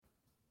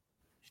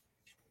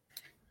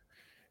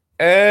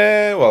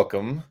And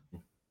welcome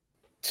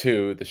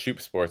to the Shoop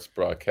Sports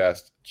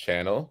broadcast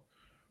channel,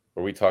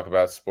 where we talk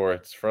about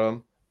sports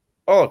from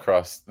all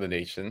across the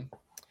nation.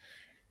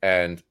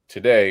 And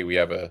today we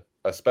have a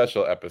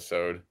special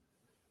episode.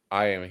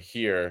 I am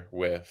here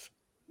with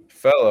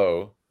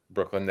fellow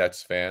Brooklyn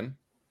Nets fan,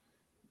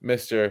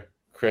 Mr.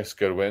 Chris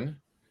Goodwin,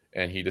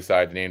 and he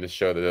decided to name the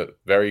show the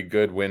Very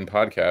Good Win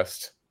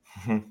podcast.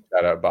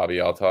 Shout out Bobby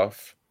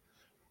Altoff.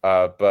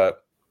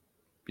 But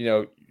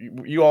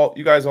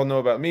you guys all know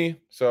about me,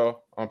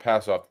 so I'll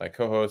pass off to my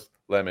co-host,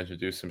 let him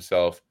introduce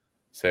himself,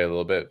 say a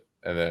little bit,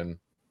 and then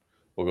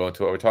we'll go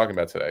into what we're talking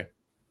about today.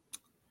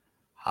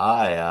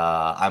 Hi,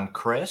 I'm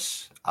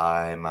Chris.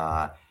 I'm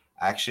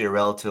actually a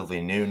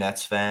relatively new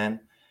Nets fan.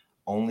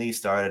 Only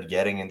started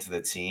getting into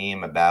the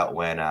team about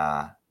when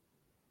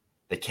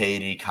the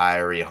KD,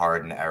 Kyrie,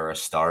 Harden era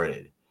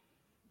started.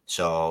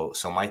 So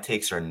my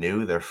takes are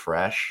new. They're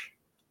fresh.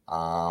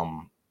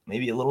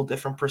 Maybe a little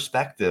different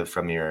perspective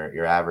from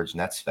your average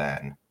Nets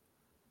fan.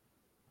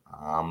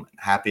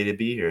 Happy to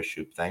be here,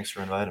 Shoop. Thanks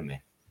for inviting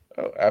me.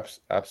 Oh,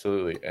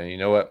 absolutely. And you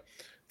know what?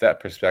 That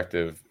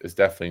perspective is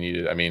definitely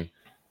needed. I mean,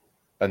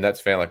 a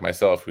Nets fan like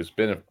myself, who's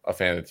been a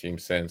fan of the team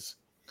since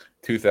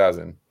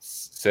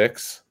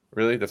 2006,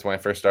 really, that's when I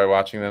first started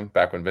watching them,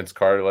 back when Vince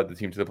Carter led the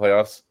team to the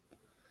playoffs.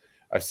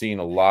 I've seen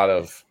a lot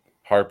of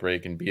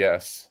heartbreak and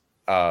BS,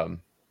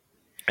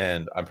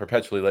 and I'm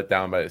perpetually let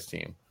down by this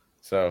team.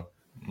 So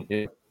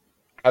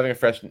having a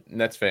fresh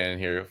Nets fan in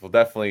here will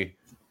definitely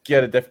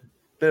get a bit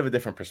of a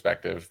different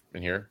perspective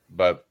in here.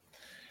 But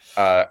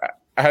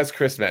as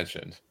Chris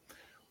mentioned,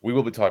 we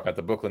will be talking about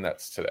the Brooklyn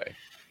Nets today.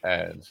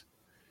 And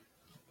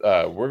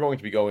we're going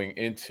to be going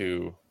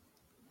into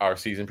our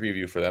season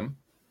preview for them.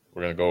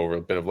 We're going to go over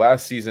a bit of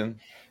last season.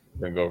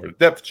 We're going to go over the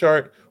depth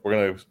chart. We're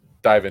going to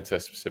dive into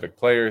specific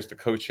players, the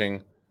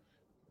coaching,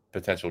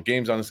 potential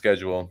games on the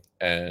schedule,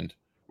 and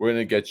we're going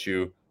to get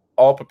you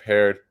all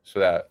prepared so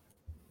that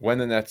when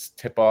the Nets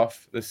tip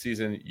off this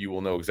season, you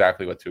will know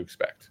exactly what to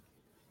expect.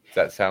 Does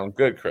that sound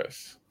good,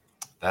 Chris?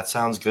 That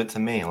sounds good to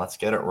me. Let's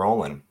get it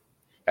rolling.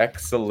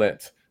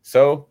 Excellent.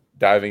 So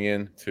diving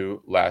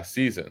into last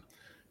season.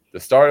 The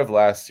start of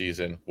last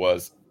season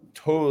was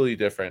totally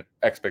different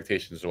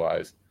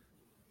expectations-wise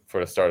for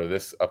the start of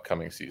this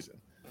upcoming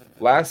season.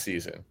 Last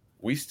season,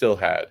 we still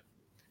had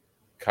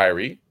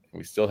Kyrie,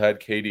 we still had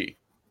KD,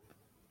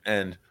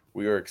 and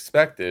we were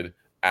expected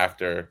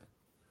after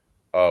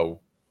a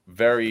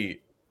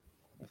very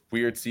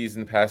weird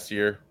season past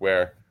year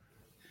where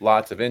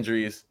lots of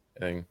injuries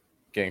and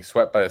getting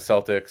swept by the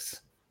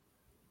Celtics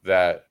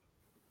that,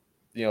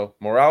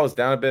 morale was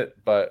down a bit,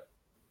 but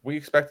we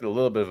expected a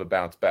little bit of a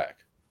bounce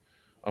back.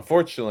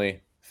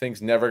 Unfortunately, things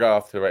never got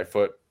off to the right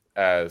foot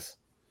as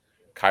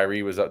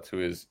Kyrie was up to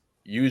his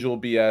usual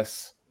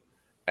BS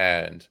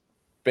and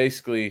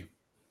basically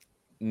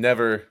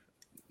never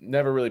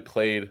really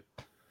played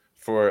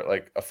for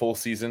like a full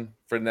season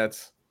for the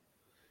Nets.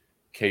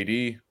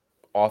 KD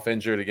off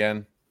injured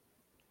again.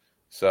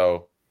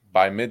 So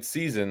by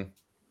mid-season,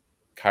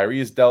 Kyrie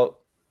is dealt,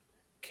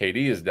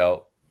 KD is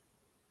dealt,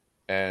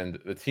 and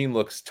the team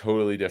looks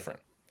totally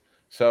different.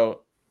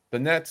 So the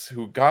Nets,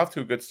 who got off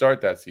to a good start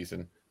that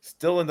season,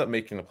 still end up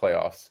making the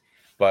playoffs,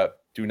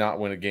 but do not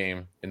win a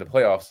game in the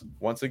playoffs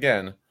once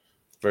again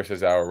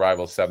versus our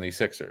rival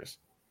 76ers.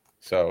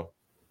 So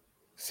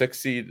 6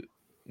 seed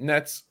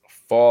Nets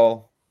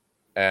fall,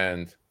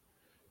 and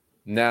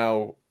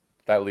now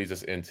that leads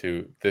us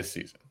into this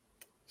season.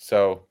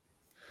 So,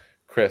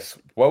 Chris,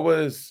 what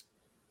was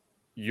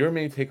your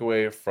main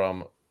takeaway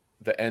from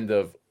the end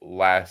of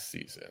last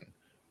season?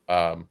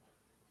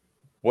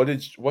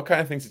 What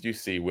kind of things did you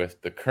see with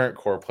the current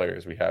core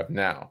players we have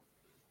now?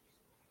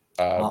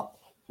 What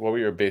were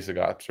your basic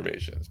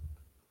observations?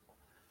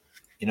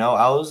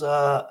 I was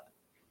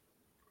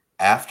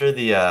after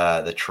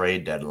the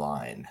trade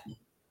deadline.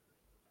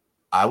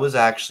 I was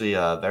actually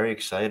very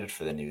excited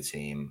for the new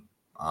team.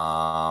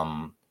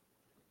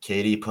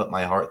 Katie put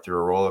my heart through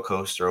a roller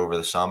coaster over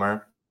the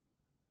summer.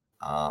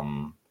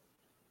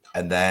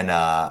 And then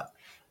I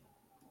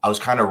was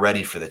kind of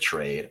ready for the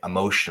trade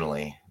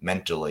emotionally,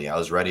 mentally. I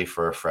was ready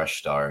for a fresh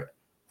start.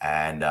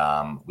 And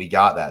we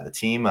got that. The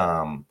team,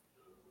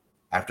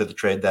 after the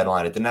trade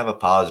deadline, it didn't have a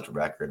positive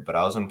record, but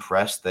I was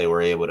impressed they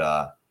were able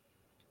to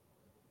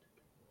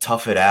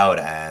tough it out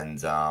and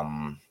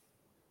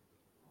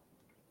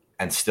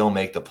still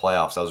make the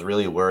playoffs. I was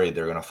really worried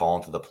they were going to fall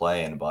into the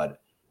play-in,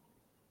 but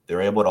they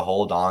were able to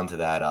hold on to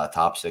that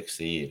top 6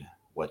 seed,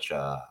 which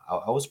I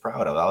was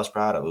proud of.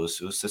 It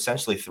was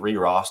essentially 3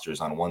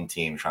 rosters on one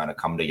team trying to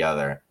come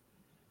together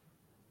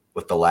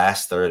with the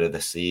last third of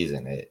the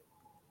season. It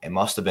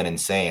must have been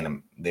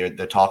insane. They're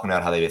talking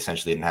about how they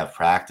essentially didn't have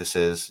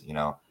practices.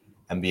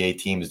 NBA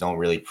teams don't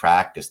really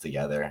practice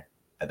together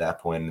at that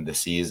point in the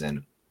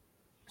season.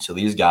 So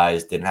these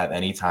guys didn't have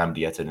any time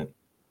to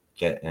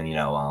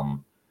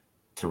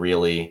to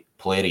really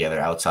play together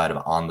outside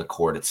of on the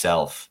court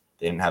itself.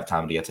 They didn't have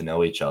time to get to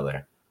know each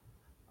other.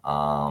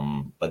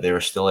 But they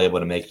were still able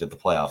to make it to the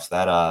playoffs.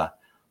 That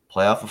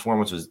playoff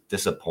performance was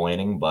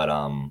disappointing, but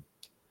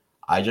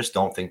I just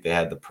don't think they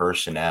had the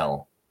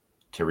personnel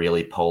to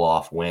really pull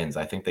off wins.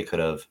 I think they could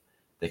have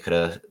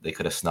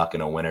snuck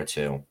in a win or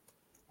two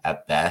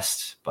at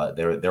best, but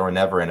they were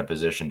never in a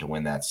position to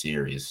win that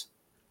series.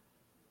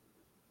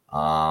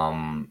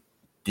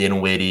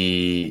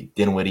 Dinwiddie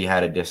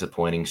had a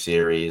disappointing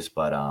series,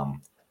 but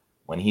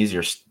when he's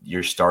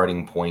your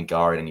starting point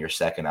guard and your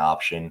second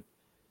option,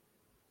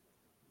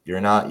 you're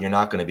not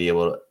going to be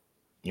able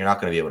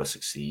to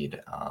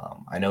succeed.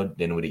 I know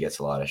Dinwiddie gets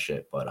a lot of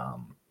shit, but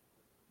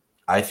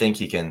I think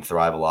he can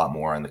thrive a lot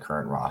more on the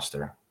current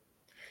roster.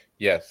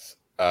 Yes.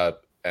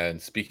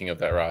 And speaking of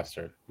that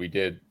roster, we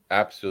did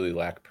absolutely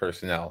lack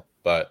personnel,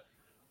 but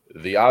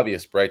the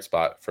obvious bright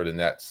spot for the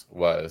Nets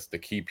was the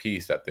key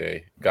piece that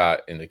they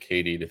got in the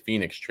KD to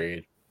Phoenix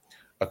trade,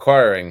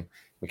 acquiring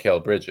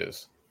Mikal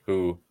Bridges,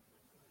 who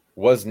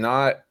was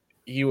not,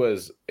 he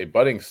was a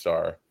budding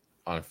star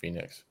on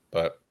Phoenix,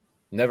 but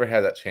never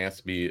had that chance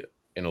to be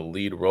in a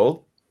lead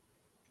role.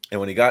 And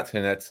when he got to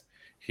the Nets,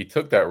 he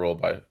took that role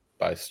by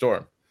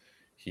storm.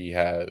 He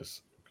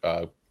has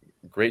a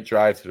great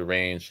drive to the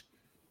range.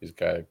 He's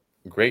got a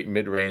great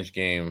mid-range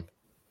game,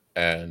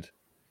 and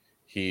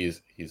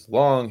he's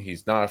long.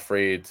 He's not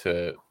afraid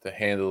to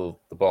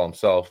handle the ball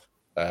himself.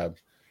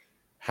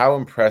 How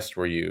impressed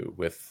were you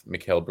with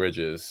Mikal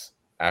Bridges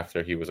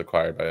after he was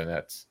acquired by the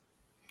Nets?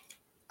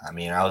 I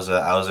mean, I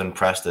was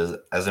impressed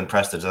as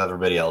impressed as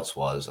everybody else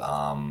was.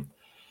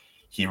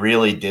 He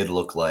really did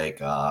look like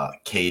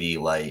KD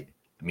light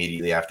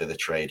immediately after the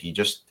trade.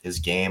 His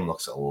game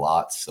looks a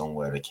lot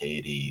similar to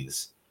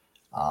KD's.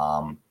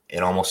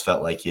 It almost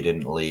felt like he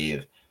didn't leave.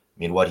 I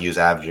mean, he was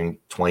averaging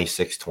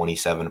 26,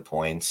 27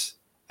 points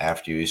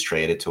after he was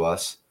traded to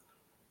us.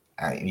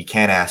 You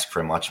can't ask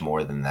for much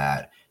more than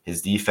that.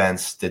 His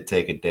defense did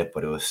take a dip,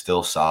 but it was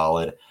still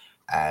solid.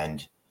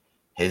 And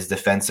his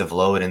defensive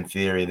load, in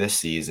theory, this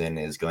season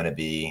is going to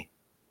be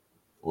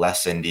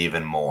lessened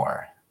even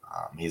more.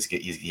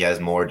 He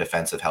has more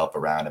defensive help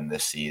around him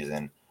this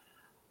season,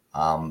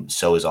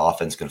 so his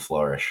offense can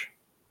flourish.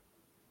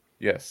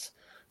 Yes.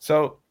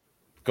 So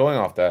going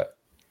off that,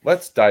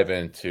 let's dive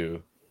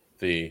into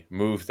the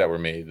moves that were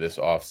made this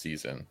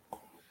offseason.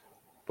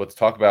 Let's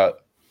talk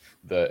about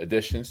the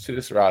additions to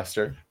this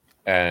roster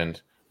and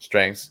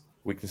strengths,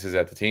 weaknesses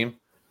at the team,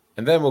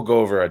 and then we'll go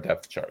over our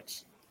depth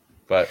charts.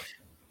 But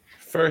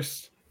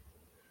first,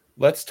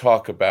 let's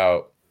talk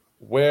about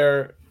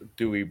where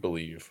do we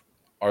believe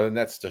are the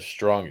Nets the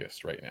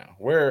strongest right now?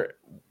 Where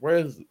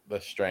does the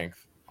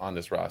strength on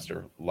this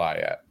roster lie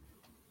at?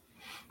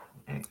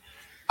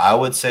 I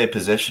would say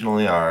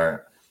positionally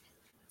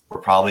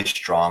we're probably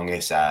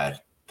strongest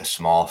at the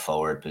small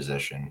forward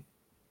position.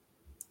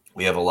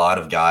 We have a lot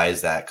of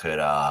guys that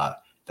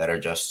are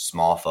just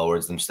small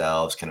forwards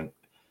themselves, can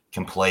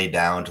play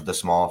down to the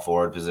small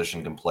forward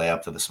position, can play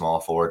up to the small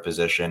forward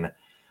position.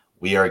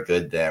 We are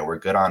good there. We're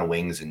good on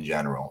wings in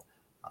general.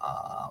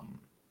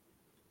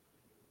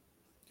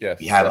 Yes,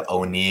 we have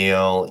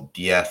O'Neal,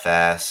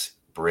 DFS,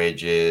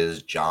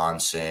 Bridges,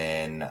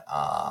 Johnson,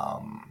 a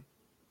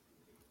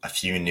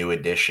few new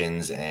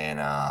additions in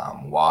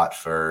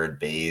Watford,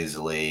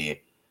 Baisley,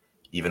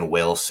 even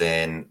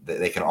Wilson.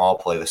 They can all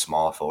play the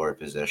small forward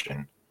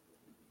position.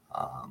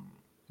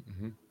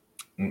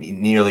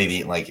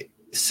 Nearly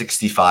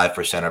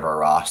 65% of our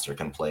roster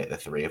can play at the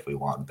three if we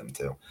wanted them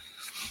to.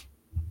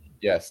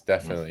 Yes,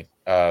 definitely.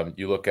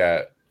 You look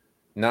at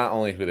not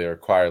only who they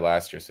acquired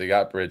last year, so you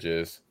got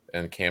Bridges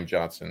and Cam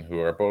Johnson, who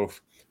are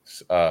both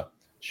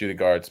shooting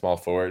guard, small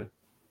forward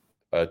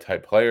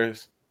type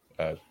players.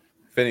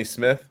 Finney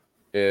Smith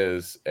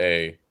is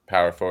a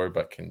power forward,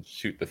 but can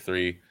shoot the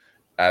three,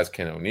 as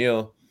can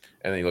O'Neal.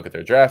 And then you look at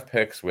their draft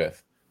picks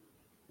with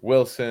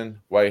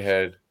Wilson,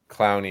 Whitehead,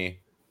 Clowney,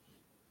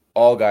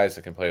 all guys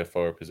that can play the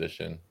forward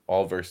position,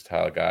 all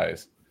versatile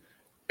guys.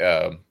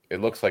 It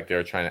looks like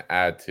they're trying to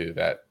add to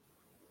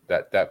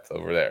that depth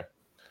over there.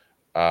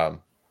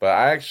 But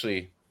I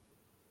actually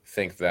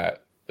think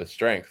that the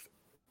strength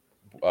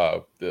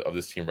of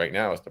this team right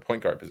now is the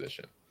point guard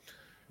position.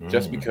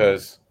 Just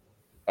because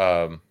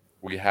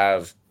we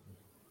have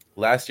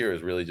last year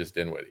is really just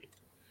Dinwiddie.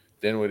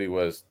 Dinwiddie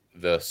was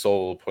the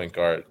sole point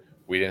guard.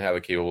 We didn't have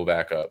a capable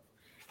backup.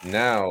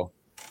 Now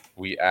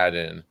we add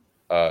in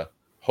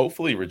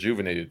hopefully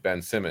rejuvenated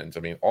Ben Simmons. I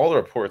mean, all the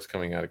reports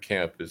coming out of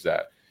camp is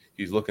that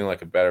he's looking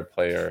like a better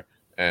player.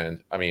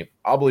 And I mean,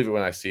 I'll believe it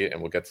when I see it,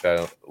 and we'll get to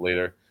that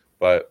later.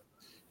 But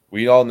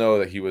we all know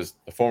that he was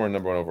the former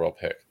number one overall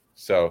pick.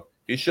 So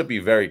he should be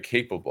very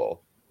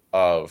capable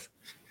of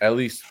at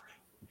least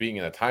being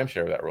in a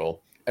timeshare of that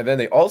role. And then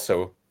they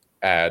also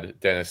add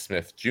Dennis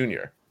Smith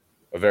Jr.,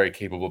 a very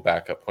capable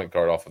backup point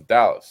guard off of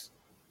Dallas.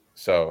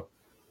 So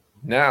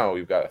now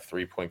we've got a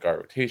 3-point guard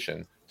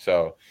rotation.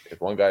 So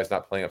if one guy's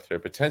not playing up to their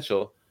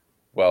potential,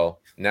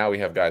 well, now we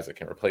have guys that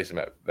can replace him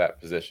at that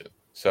position.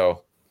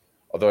 So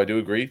although I do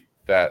agree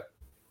that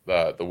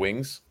the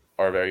wings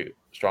are a very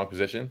strong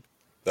position,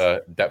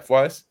 the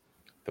depth-wise,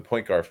 the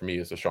point guard for me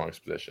is the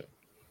strongest position.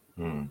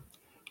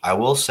 I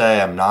will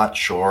say I'm not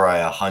sure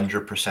I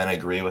 100%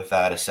 agree with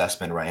that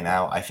assessment right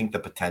now. I think the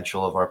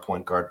potential of our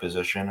point guard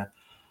position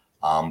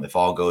If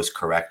all goes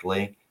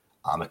correctly,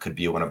 it could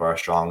be one of our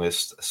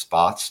strongest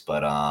spots.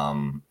 But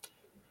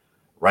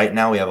right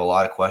now we have a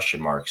lot of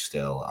question marks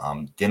still.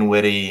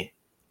 Dinwiddie,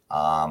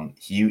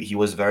 he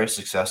was very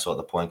successful at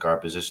the point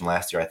guard position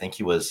last year. I think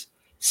he was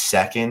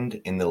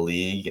second in the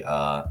league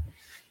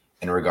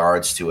in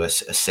regards to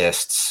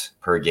assists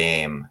per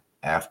game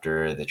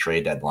after the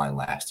trade deadline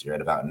last year,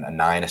 at about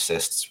 9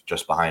 assists,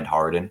 just behind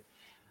Harden.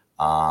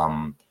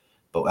 Um,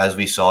 but as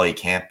we saw, he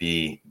can't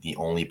be the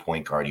only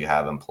point guard you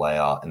have in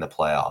the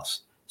playoffs.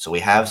 So we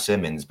have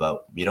Simmons,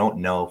 but we don't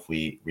know if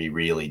we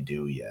really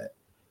do yet.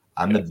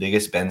 I'm the Yes.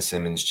 biggest Ben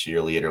Simmons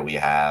cheerleader we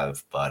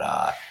have,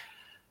 but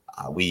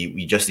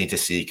we just need to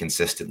see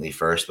consistently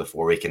first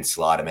before we can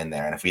slot him in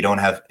there. And if we don't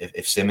have,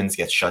 if Simmons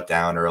gets shut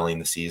down early in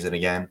the season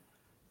again,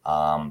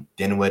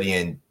 Dinwiddie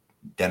and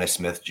Dennis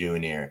Smith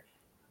Jr.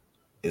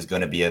 is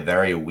going to be a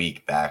very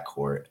weak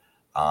backcourt.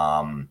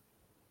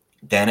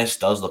 Dennis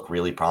does look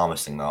really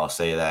promising, though. I'll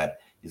say that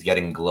he's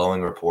getting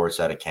glowing reports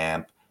out of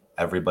camp.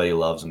 Everybody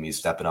loves him. He's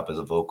stepping up as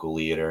a vocal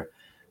leader.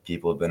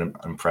 People have been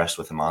impressed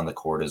with him on the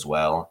court as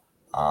well.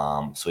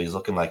 So he's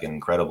looking like an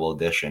incredible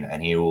addition,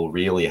 and he will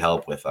really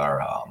help with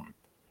our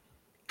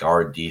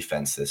guard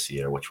defense this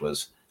year, which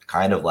was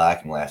kind of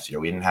lacking last year.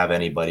 We didn't have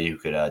anybody who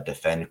could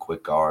defend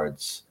quick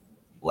guards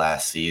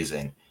last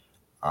season.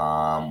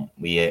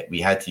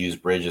 We had to use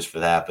Bridges for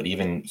that, but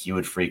even he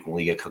would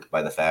frequently get cooked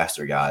by the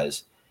faster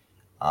guys.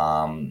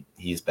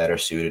 He's better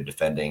suited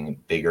defending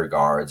bigger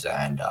guards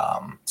and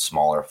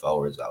smaller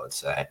forwards, I would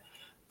say.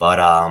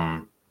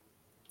 But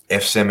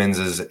if Simmons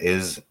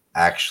is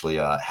actually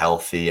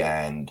healthy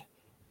and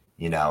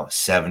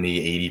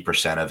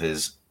 70-80% of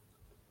his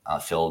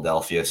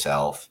Philadelphia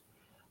self,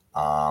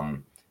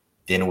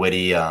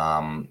 Dinwiddie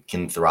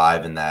can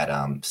thrive in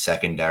that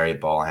secondary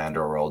ball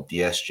handler role.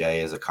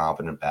 DSJ is a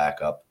competent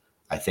backup.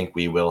 I think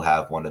we will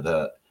have one of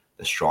the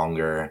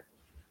stronger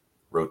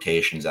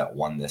rotations at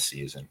one this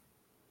season.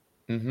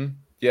 Mm-hmm.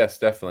 Yes,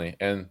 definitely.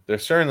 And there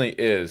certainly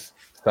is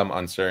some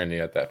uncertainty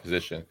at that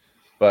position.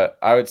 But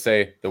I would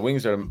say the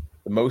wings are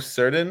the most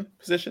certain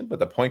position, but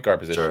the point guard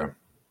position Sure.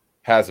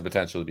 has the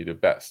potential to be the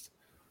best.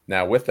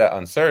 Now, with that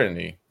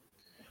uncertainty,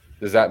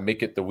 does that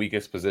make it the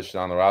weakest position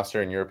on the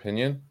roster, in your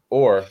opinion?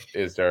 Or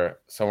is there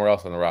somewhere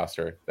else on the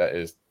roster that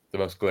is the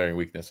most glaring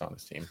weakness on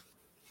this team?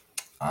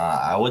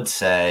 I would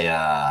say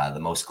the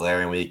most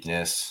glaring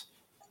weakness,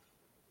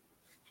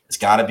 it's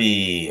got to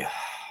be,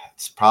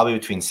 it's probably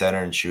between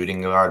center and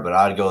shooting guard, but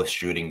I'd go with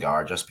shooting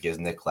guard just because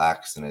Nick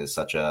Claxton is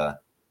such a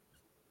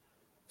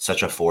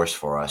force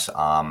for us.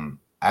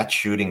 At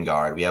shooting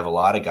guard, we have a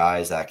lot of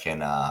guys that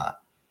can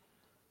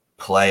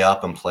play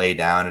up and play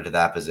down into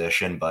that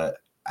position, but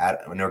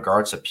in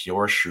regards to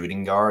pure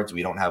shooting guards,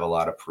 we don't have a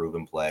lot of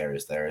proven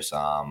players. There's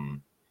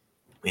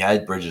we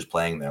had Bridges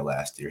playing there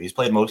last year. He's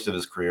played most of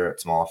his career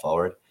at small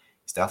forward.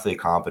 He's definitely a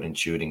competent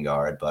shooting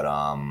guard, but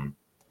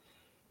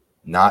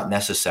not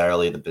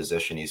necessarily the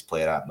position he's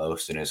played at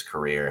most in his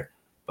career.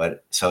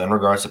 But so in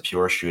regards to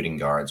pure shooting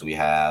guards, we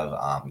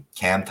have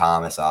Cam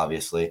Thomas,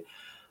 obviously.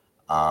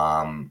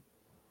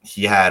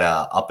 He had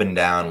a up and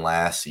down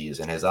last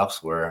season. His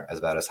ups were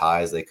about as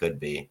high as they could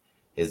be.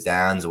 His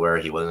downs were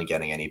he wasn't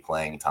getting any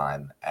playing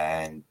time.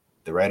 And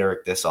the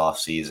rhetoric this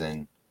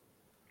offseason,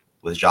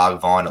 with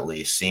Jacques Vaughn at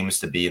least, seems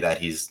to be that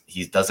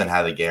he doesn't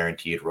have a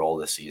guaranteed role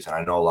this season.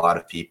 I know a lot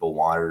of people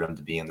wanted him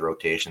to be in the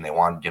rotation. They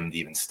wanted him to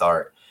even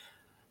start.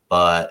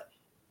 But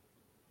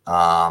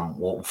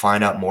we'll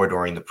find out more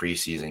during the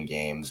preseason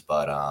games.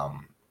 But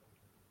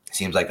it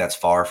seems like that's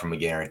far from a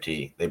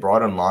guarantee. They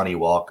brought in Lonnie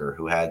Walker,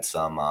 who had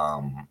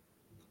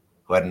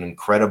who had an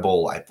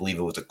incredible, I believe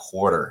it was a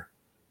quarter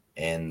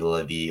in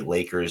the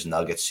Lakers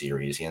Nuggets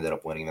series. He ended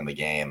up winning them a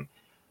game.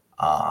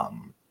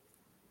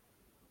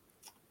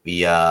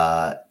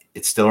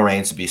 It still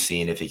remains to be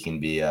seen if he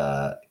can be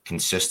a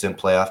consistent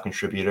playoff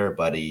contributor,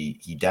 but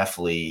he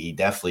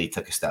definitely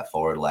took a step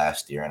forward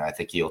last year, and I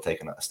think he'll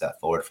take a step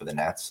forward for the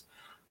Nets.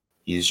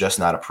 He's just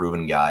not a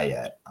proven guy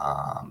yet.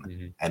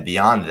 And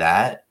beyond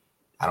that,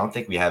 I don't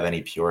think we have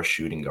any pure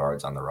shooting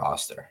guards on the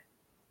roster.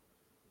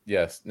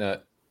 Yes. Now,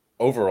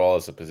 overall,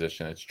 as a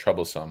position, it's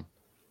troublesome.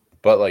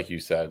 But like you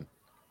said,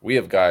 we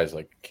have guys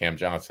like Cam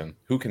Johnson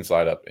who can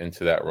slide up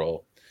into that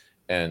role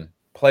and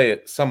play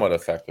it somewhat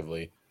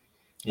effectively.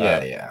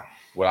 Yeah.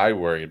 What I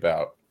worry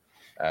about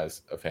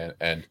as a fan,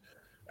 and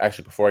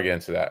actually before I get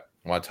into that,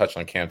 I want to touch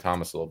on Cam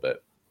Thomas a little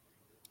bit.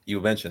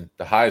 You mentioned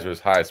the highs were as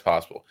high as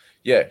possible.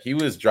 Yeah, he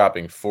was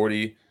dropping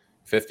 40,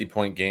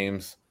 50-point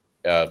games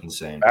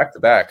Insane. back to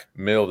back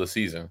middle of the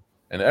season.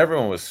 And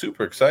everyone was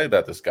super excited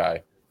about this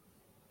guy.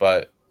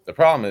 But the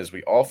problem is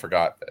we all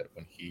forgot that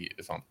when he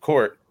is on the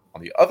court,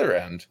 on the other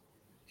end,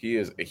 he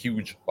is a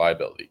huge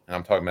liability. And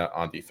I'm talking about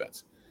on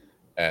defense.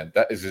 And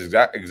that is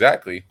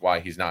exactly why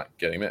he's not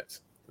getting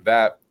minutes.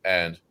 That,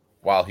 and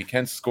while he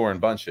can score in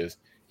bunches,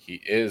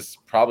 he is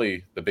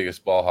probably the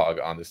biggest ball hog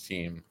on this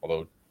team.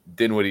 Although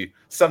Dinwiddie,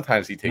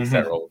 sometimes he takes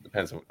that role. It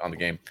depends on the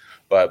game.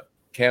 But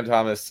Cam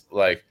Thomas,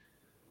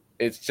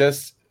 it's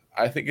just,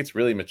 I think it's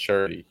really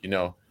maturity.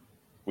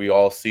 We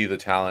all see the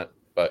talent,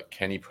 but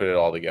can he put it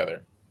all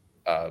together?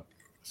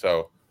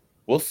 So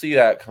we'll see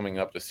that coming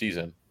up this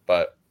season.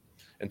 But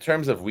in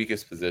terms of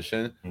weakest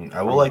position,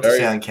 I will I'm like to say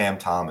very on Cam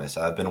Thomas,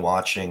 I've been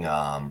watching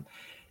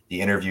the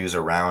interviews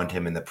around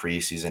him in the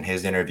preseason,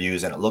 his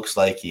interviews, and it looks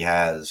like he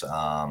has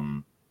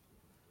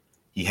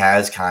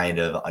kind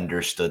of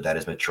understood that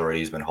his maturity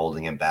has been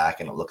holding him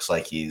back, and it looks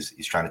like he's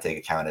trying to take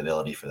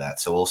accountability for that.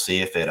 So we'll see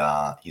if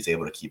he's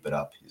able to keep it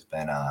up. He's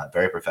been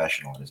very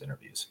professional in his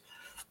interviews.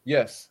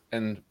 yes,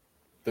 and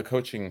the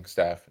coaching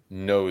staff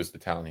knows the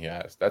talent he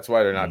has. That's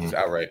why they're not Mm-hmm. just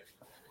outright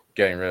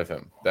getting rid of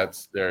him.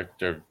 That's they're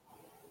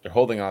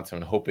holding on to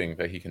him and hoping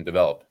that he can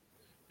develop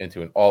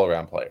into an all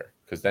around player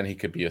because then he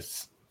could be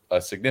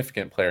a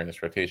significant player in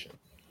this rotation.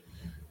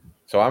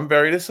 So I'm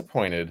very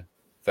disappointed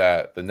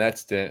that the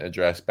Nets didn't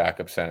address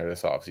backup center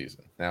this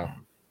offseason. Now,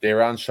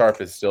 Day'Ron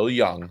Sharp is still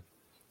young.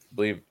 I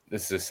believe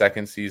this is his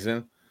second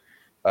season.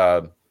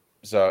 Uh,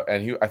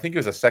 I think he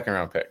was a second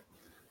round pick.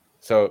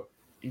 So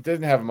he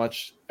doesn't have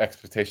much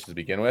expectations to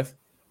begin with.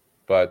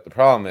 But the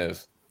problem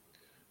is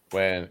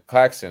when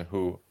Claxton,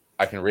 who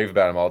I can rave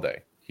about him all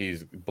day,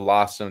 he's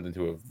blossomed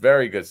into a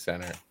very good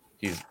center.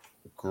 He's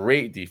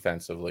great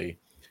defensively.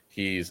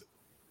 He's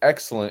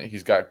excellent.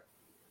 He's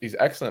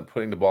excellent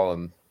putting the ball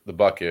in the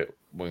bucket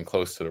when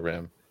close to the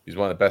rim. He's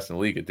one of the best in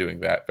the league at doing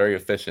that. Very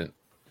efficient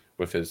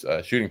with his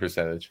shooting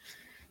percentage.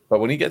 But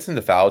when he gets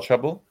into foul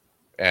trouble,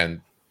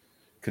 and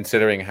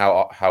considering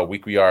how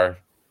weak we are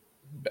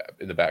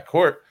in the back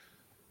court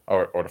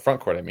or the front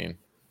court, I mean,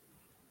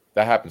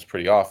 that happens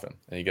pretty often.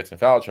 And he gets in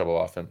foul trouble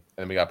often,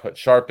 and we got put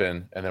Sharp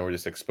in, and then we're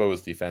just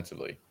exposed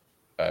defensively.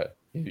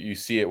 You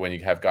see it when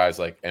you have guys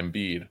like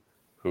Embiid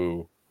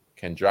who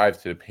can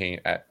drive to the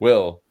paint at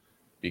will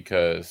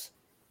because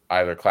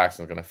either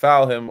Claxton's going to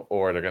foul him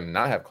or they're going to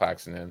not have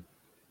Claxton in,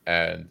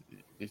 and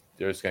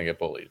they're just going to get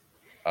bullied.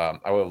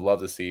 I would love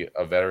to see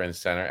a veteran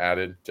center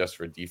added just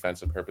for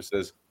defensive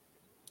purposes,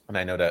 and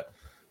I know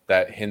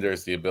that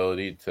hinders the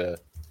ability to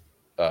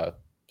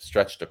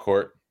stretch the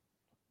court,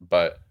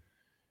 but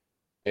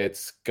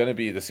it's going to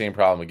be the same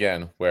problem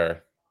again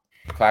where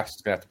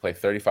Claxton's going to have to play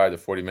 35 to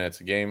 40 minutes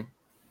a game,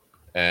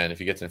 and if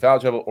he gets in foul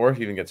trouble or if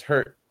he even gets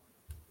hurt,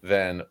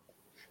 then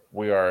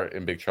we are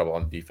in big trouble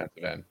on the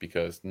defensive end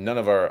because none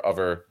of our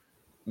other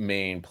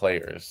main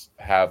players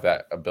have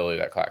that ability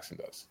that Claxton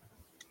does.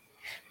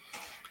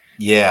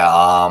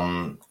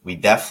 Yeah, we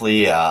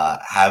definitely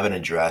haven't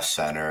addressed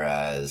center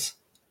as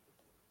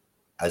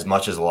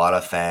much as a lot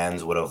of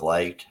fans would have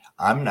liked.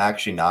 I'm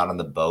actually not on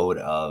the boat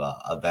of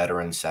a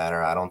veteran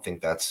center. I don't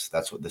think that's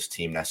what this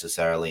team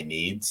necessarily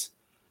needs.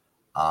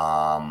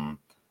 I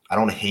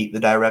don't hate the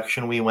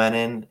direction we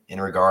went in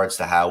regards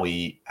to how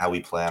we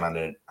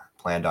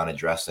planned on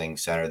addressing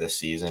center this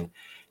season.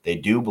 They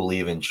do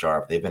believe in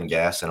Sharp. They've been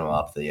gassing him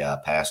up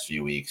the past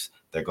few weeks.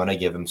 They're going to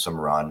give him some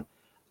run.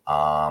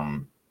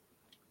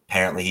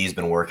 Apparently, he's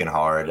been working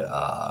hard.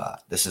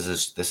 This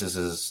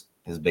is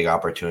his big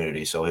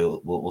opportunity.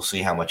 So we'll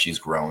see how much he's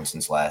grown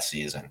since last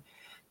season,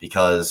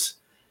 because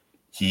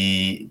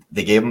they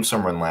gave him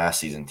some run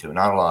last season too.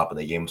 Not a lot, but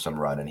they gave him some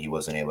run, and he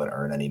wasn't able to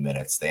earn any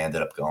minutes. They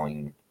ended up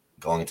going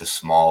to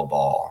small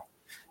ball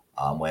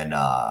when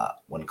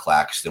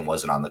Claxton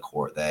wasn't on the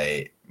court.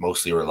 They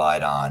mostly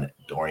relied on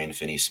Dorian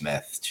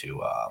Finney-Smith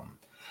to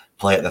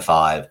play at the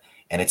 5,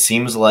 and it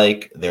seems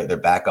like their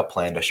backup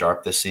plan to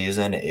Sharp this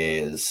season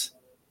is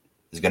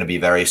going to be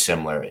very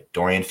similar.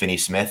 Dorian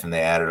Finney-Smith, and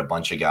they added a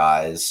bunch of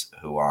guys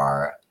who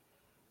are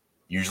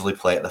usually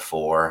play at the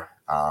 4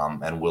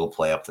 and will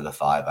play up to the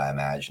 5, I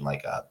imagine,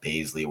 like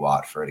Baisley,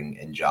 Watford,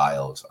 and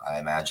Giles. I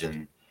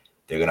imagine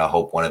they're going to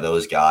hope one of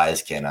those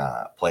guys can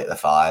play at the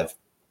 5.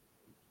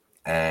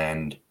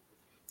 And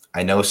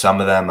I know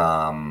some of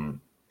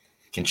them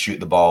can shoot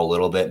the ball a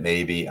little bit,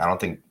 maybe. I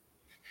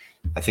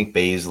think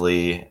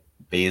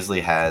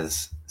Baisley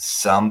has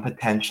some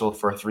potential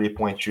for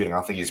 3-point shooting. I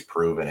don't think he's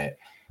proven it.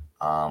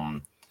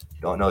 Don't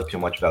know too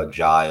much about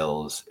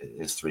Giles,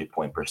 his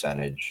 3-point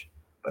percentage,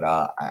 but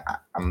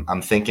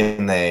I'm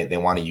thinking they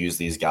want to use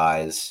these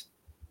guys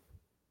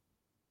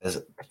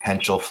as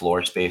potential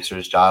floor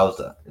spacers. Giles,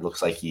 it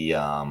looks like he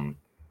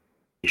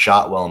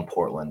shot well in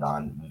Portland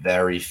on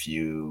very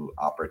few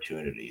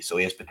opportunities, so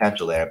he has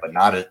potential there, but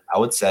not. I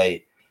would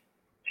say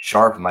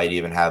Sharp might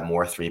even have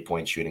more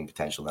 3-point shooting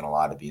potential than a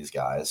lot of these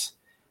guys.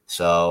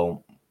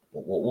 So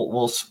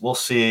we'll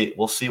see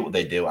what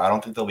they do. I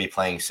don't think they'll be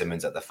playing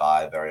Simmons at the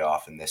 5 very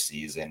often this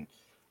season,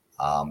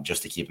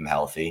 just to keep him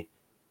healthy.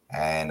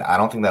 And I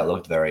don't think that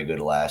looked very good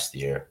last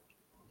year.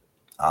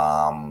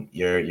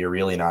 You're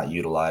really not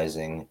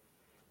utilizing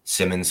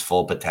Simmons'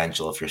 full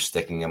potential if you're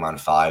sticking him on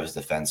 5s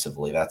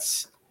defensively.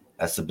 That's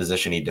the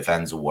position he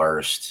defends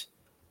worst.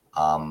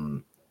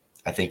 I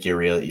think you're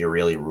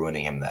really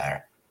ruining him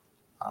there.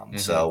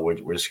 So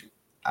we're just.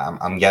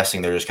 I'm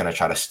guessing they're just going to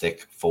try to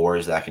stick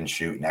 4s that can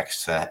shoot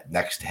next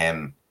to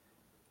him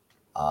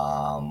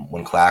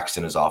when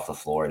Claxton is off the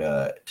floor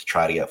to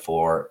try to get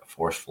four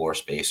floor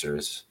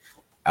spacers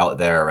out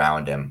there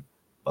around him.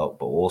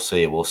 But we'll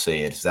see.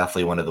 It's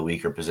definitely one of the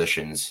weaker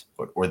positions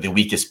or the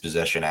weakest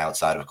position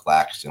outside of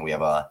Claxton. We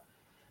have a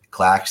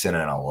Claxton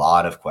and a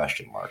lot of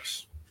question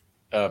marks.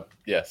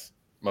 Yes,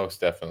 most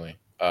definitely.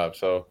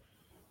 So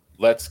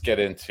let's get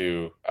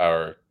into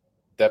our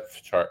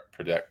depth chart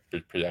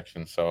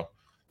projection. So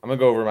I'm gonna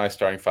go over my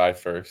starting five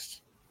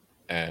first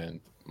and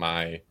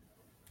my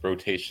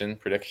rotation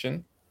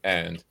prediction,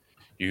 and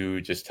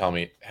you just tell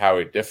me how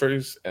it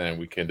differs, and then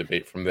we can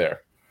debate from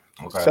there.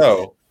 Okay.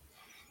 So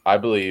I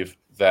believe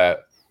that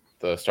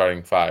the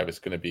starting five is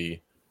going to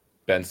be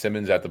Ben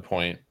Simmons at the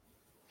point,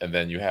 and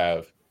then you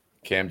have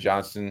Cam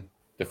Johnson,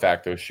 de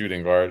facto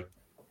shooting guard,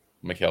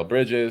 Mikal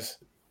Bridges,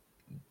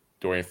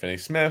 Dorian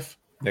Finney-Smith,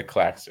 Nick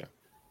Claxton.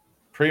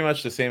 Pretty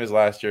much the same as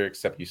last year,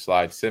 except you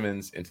slide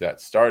Simmons into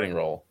that starting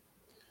role.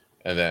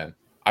 And then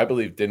I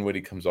believe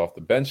Dinwiddie comes off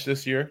the bench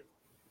this year.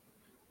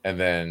 And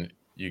then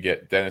you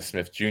get Dennis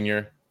Smith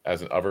Jr.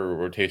 as an other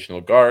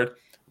rotational guard,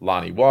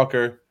 Lonnie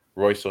Walker,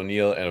 Royce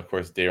O'Neal, and of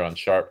course Daron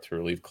Sharp to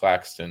relieve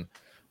Claxton.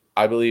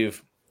 I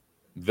believe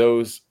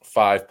those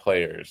five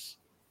players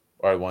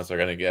are the ones that are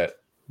going to get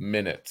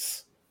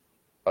minutes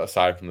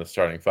aside from the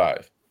starting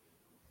five.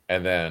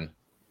 And then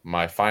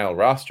my final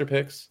roster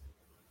picks,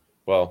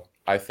 well,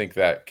 I think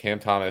that Cam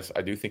Thomas,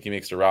 I do think he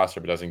makes the roster,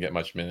 but doesn't get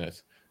much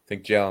minutes. I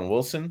think Jalen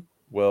Wilson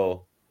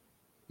will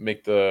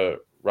make the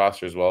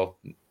roster as well,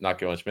 not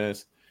get much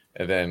minutes.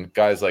 And then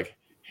guys like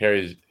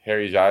Harry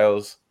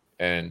Giles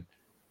and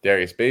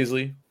Darius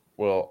Baisley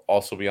will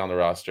also be on the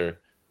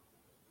roster,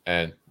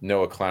 and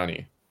Noah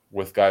Clowney,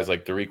 with guys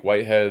like Dariq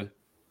Whitehead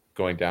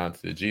going down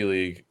to the G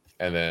League.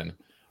 And then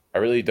I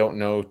really don't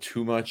know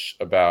too much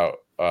about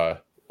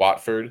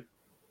Watford,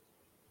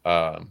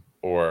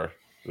 or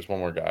there's one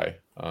more guy,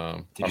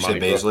 Did you say Armani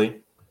Brooks.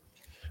 Baisley?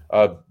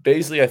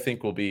 Baisley, I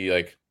think, will be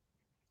like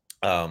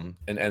an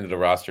end of the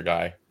roster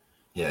guy.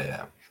 Yeah,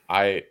 yeah.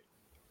 I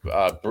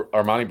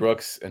Armani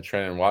Brooks and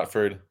Trenton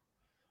Watford,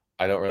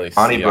 I don't really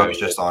Armani see Brooks,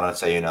 either. just on it,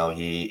 say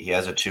he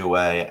has a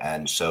two-way,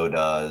 and so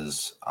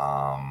does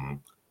Watford.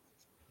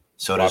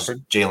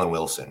 Jalen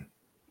Wilson.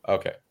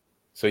 Okay,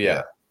 so Yeah.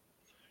 yeah,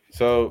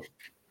 so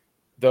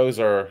those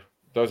are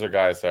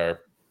guys that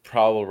are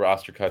probable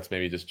roster cuts,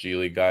 maybe just G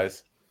League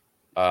guys.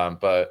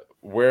 But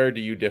where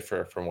do you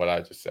differ from what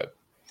I just said?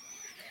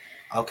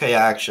 Okay,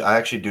 I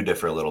actually do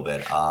differ a little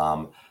bit.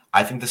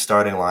 I think the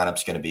starting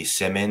lineup's going to be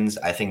Simmons.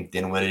 I think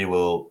Dinwiddie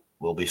will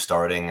be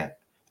starting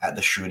at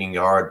the shooting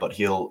guard, but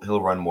he'll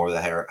run more of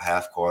the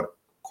half court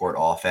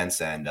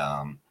offense, and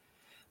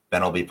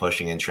Ben will be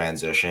pushing in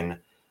transition.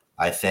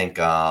 I think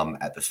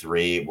at the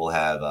three we'll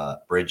have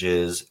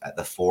Bridges. At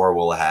the four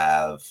we'll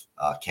have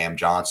Cam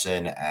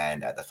Johnson,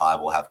 and at the five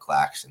we'll have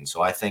Claxton.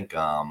 So I think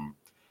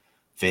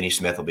Finney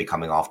Smith will be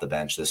coming off the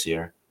bench this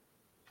year.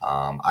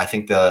 I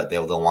think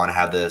they'll want to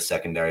have the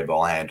secondary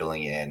ball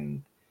handling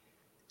in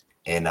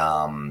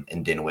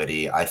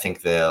Dinwiddie. I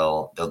think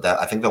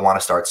I think they'll want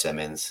to start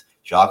Simmons.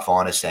 Jacques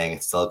Vaughn is saying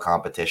it's still a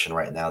competition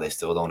right now. They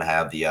still don't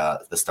have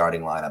the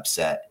starting lineup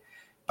set.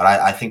 But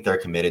I think they're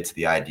committed to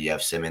the idea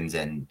of Simmons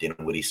and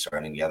Dinwiddie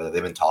starting together.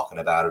 They've been talking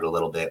about it a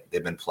little bit.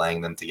 They've been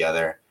playing them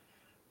together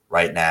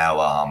right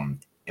now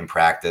in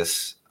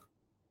practice.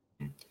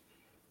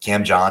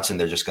 Cam Johnson,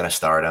 they're just going to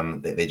start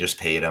him. They just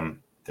paid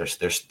him. They're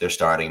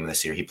starting him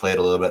this year. He played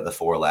a little bit at the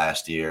four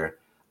last year.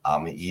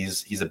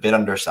 He's a bit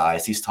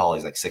undersized. He's tall.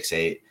 He's like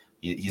 6'8".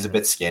 He's a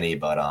bit skinny,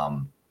 but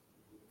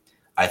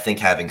I think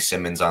having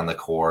Simmons on the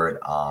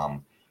court to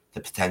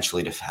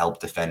potentially help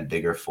defend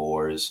bigger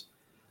fours,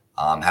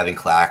 having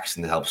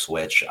Claxton to help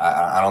switch,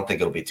 I don't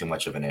think it'll be too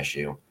much of an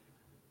issue.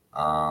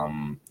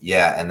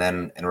 Yeah, and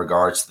then in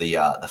regards to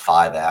the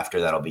five after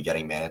that'll be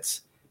getting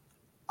minutes.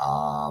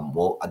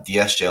 Well,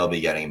 DSJ will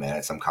be getting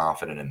minutes. I'm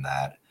confident in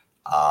that.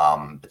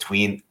 I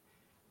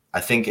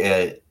think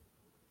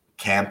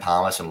Cam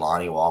Thomas and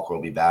Lonnie Walker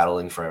will be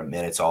battling for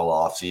minutes all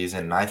off season,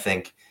 and I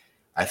think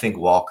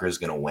Walker is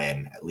going to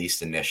win, at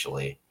least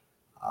initially.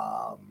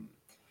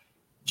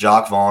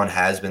 Jacques Vaughn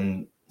has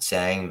been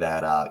saying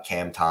that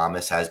Cam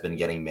Thomas has been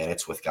getting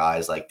minutes with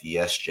guys like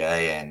DSJ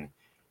and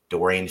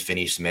Dorian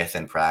Finney-Smith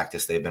in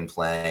practice. They've been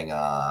playing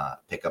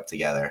pickup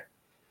together,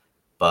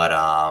 but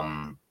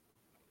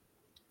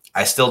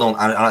I still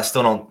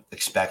don't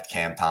expect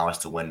Cam Thomas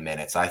to win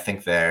minutes. I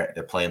think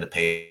they're playing the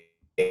pace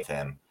with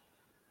him.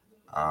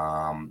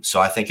 So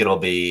I think it'll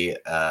be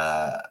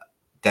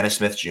Dennis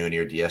Smith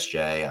Jr.,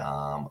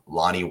 DSJ,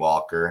 Lonnie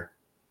Walker.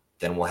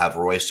 Then we'll have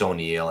Royce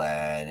O'Neal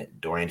and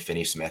Dorian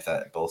Finney-Smith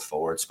at both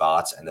forward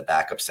spots, and the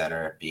backup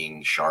center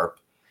being Sharp.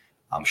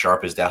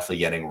 Sharp is definitely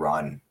getting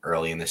run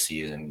early in the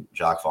season.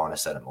 Jacques Vaughn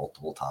has said it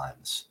multiple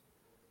times.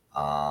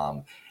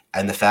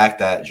 And the fact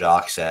that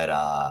Jacques said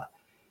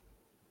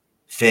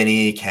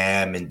Finney,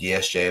 Cam, and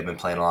DSJ have been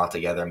playing a lot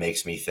together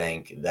makes me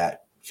think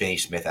that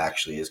Finney-Smith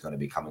actually is going to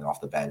be coming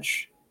off the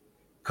bench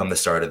come the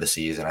start of the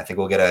season. I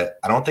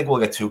don't think we'll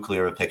get too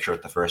clear of a picture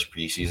at the first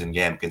preseason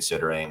game,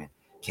 considering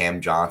Cam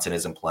Johnson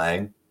isn't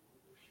playing.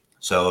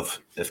 So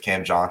if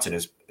Cam Johnson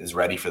is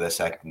ready for the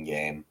second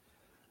game,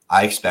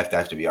 I expect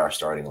that to be our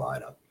starting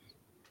lineup.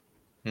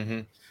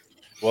 Mm-hmm.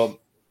 Well,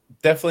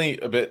 definitely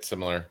a bit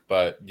similar,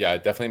 but yeah,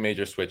 definitely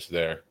major switch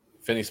there.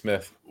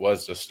 Finney-Smith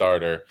was the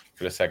starter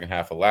for the second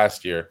half of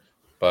last year,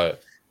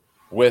 but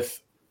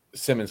with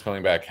Simmons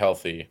coming back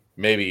healthy,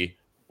 maybe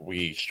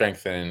we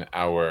strengthen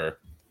our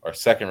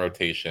second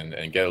rotation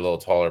and get a little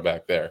taller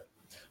back there.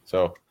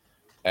 So,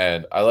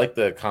 and I like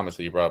the comments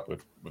that you brought up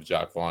with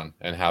Jacques Vaughn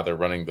and how they're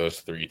running those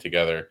three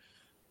together.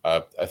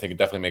 I think it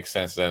definitely makes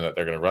sense then that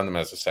they're going to run them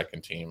as a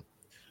second team.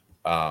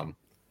 Um,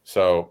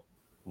 so,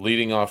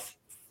 leading off,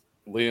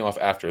 leading off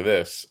after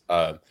this,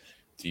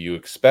 do you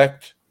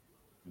expect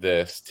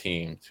this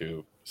team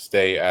to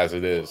stay as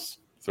it is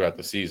throughout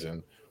the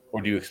season,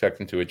 or do you expect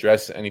them to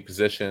address any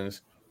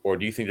positions, or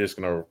do you think they're just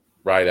going to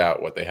ride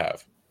out what they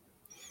have?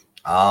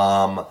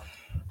 Um,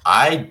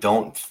 I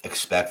don't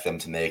expect them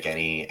to make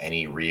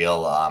any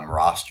real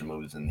roster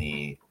moves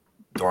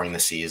during the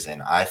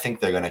season. I think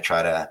they're going to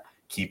try to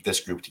keep this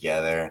group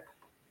together,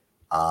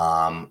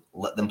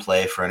 let them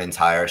play for an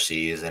entire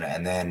season,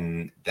 and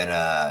then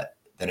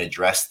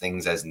address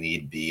things as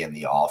need be in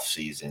the off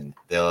season.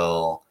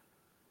 They'll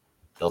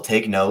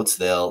take notes.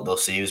 They'll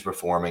see who's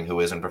performing, who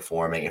isn't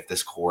performing. If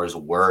this core is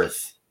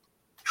worth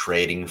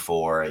trading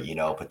for,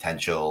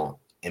 potential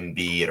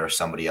Embiid or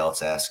somebody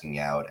else asking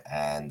out,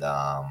 and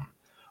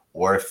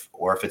or if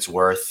it's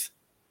worth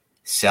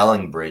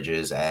selling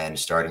Bridges and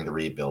starting the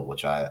rebuild,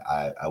 which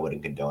I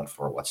wouldn't condone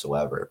for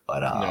whatsoever. But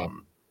No,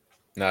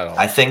 not at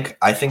I all. think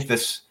I think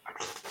the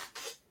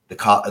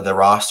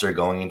roster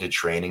going into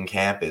training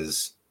camp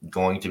is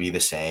going to be the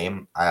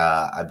same.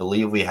 I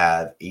believe we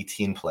have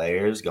 18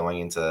 players going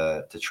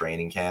into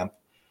training camp,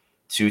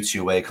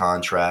 two-way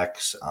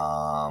contracts.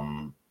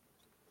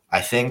 I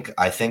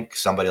think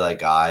somebody like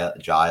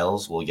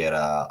Giles will get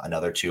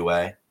another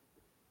two-way,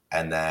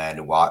 and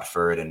then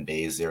Watford and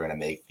Bazley are going to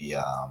make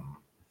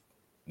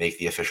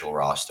the official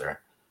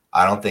roster.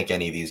 I don't think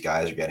any of these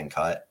guys are getting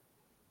cut.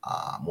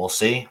 We'll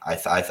see. I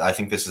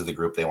think this is the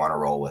group they want to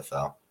roll with,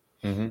 though.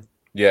 Mm-hmm.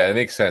 Yeah, it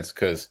makes sense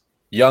because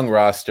young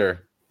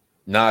roster,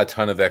 not a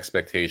ton of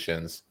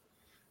expectations,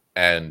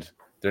 and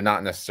they're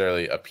not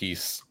necessarily a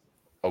piece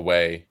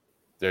away.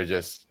 They're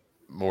just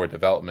more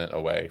development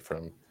away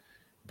from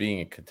being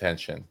in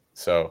contention.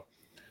 So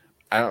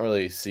I don't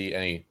really see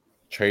any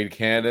trade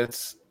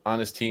candidates on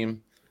his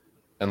team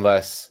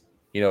unless,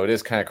 it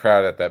is kind of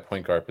crowded at that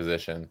point guard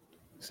position.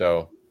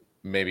 So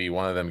maybe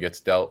one of them gets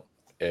dealt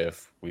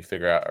if we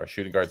figure out our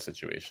shooting guard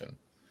situation.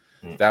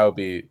 Mm. That would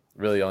be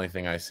really the only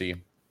thing I see.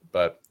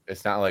 But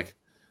it's not like,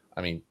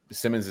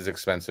 Simmons is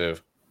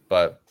expensive,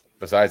 but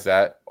besides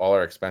that, all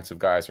our expensive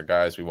guys are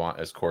guys we want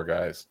as core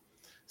guys.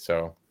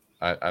 So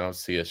I don't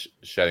see a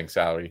shedding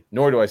salary,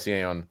 nor do I see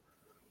anyone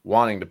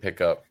wanting to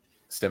pick up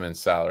Simmons'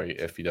 salary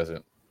if he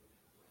doesn't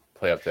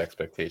play up to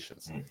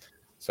expectations. I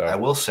So,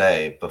 will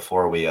say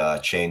before we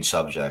change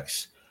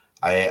subjects,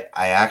 I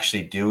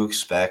actually do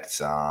expect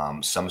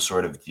some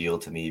sort of deal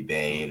to be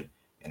made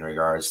in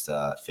regards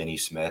to Finney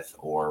Smith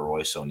or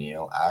Royce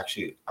O'Neal.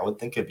 Actually, I would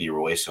think it'd be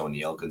Royce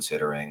O'Neal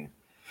considering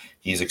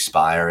he's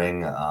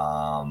expiring,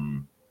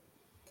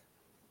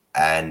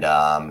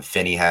 and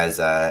Finney has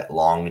a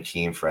long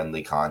team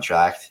friendly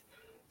contract.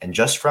 And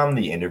just from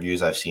the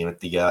interviews I've seen with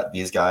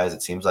these guys,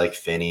 it seems like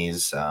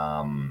Finney's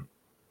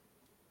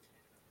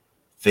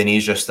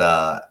just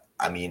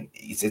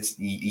it's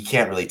you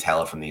can't really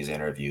tell from these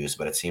interviews,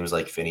 but it seems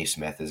like Finney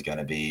Smith is going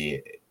to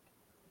be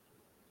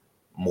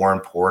more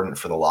important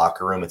for the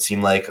locker room. It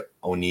seemed like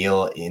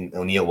O'Neal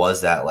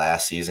was that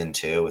last season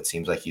too. It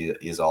seems like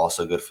he's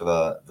also good for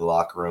the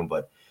locker room,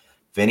 but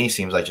Finney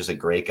seems like just a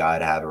great guy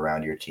to have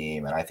around your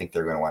team, and I think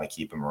they're going to want to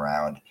keep him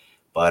around.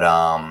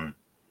 But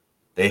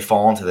they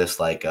fall into this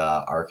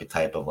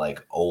archetype of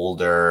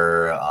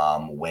older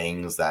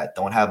wings that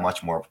don't have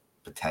much more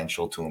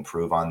potential to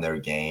improve on their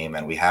game,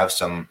 and we have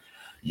some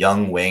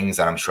young wings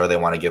that I'm sure they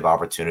want to give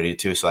opportunity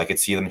to. So I could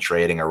see them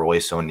trading a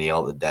Royce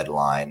O'Neal at the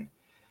deadline,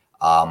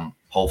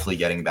 hopefully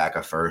getting back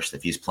a first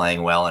if he's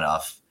playing well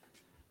enough.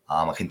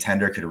 A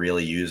contender could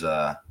really use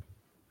a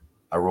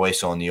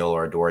Royce O'Neal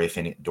or a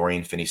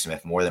Dorian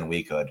Finney-Smith more than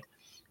we could.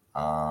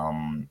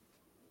 And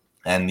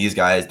these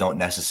guys don't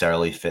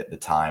necessarily fit the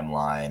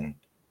timeline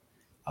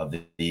of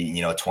the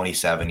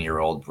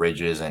 27-year-old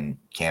Bridges and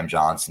Cam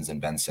Johnsons and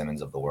Ben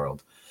Simmons of the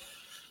world.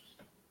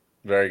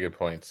 very good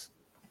points.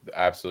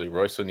 Absolutely.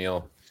 Royce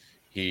O'Neal,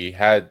 he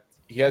had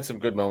some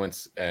good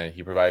moments and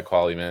he provided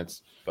quality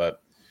minutes,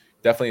 but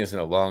definitely isn't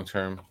a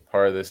long-term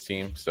part of this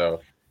team.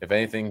 So if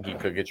anything, he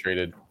could get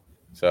traded.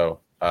 So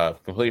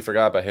completely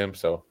forgot about him.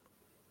 So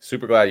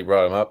super glad you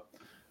brought him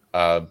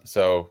up.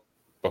 So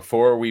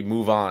before we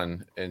move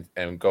on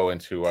and go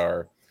into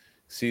our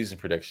season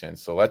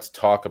predictions, so let's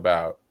talk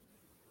about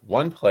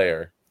one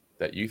player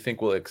that you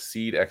think will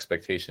exceed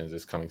expectations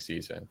this coming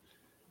season,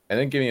 and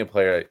then give me a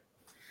player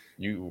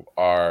you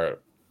are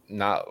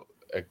not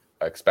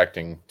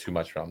expecting too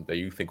much from that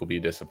you think will be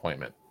a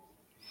disappointment.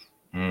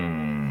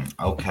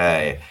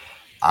 Okay.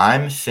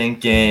 I'm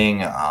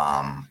thinking.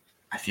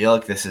 I feel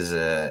like this is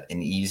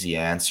an easy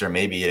answer.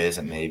 Maybe it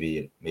isn't.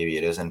 Maybe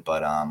it isn't.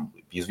 But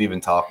because we've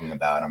been talking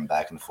about him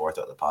back and forth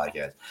on the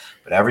podcast,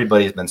 but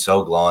everybody's been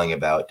so glowing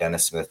about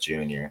Dennis Smith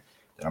Jr.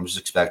 that I'm just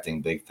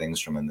expecting big things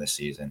from him this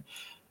season.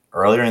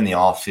 earlier in the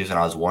offseason,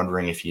 I was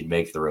wondering if he'd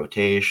make the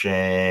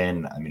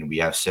rotation. I mean, we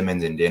have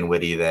Simmons and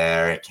Dinwiddie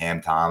there.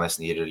 Cam Thomas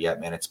needed to get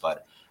minutes,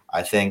 but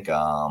I think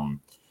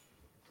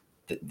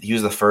he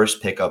was the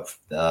first pickup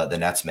the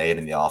Nets made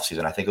in the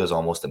offseason. I think it was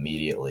almost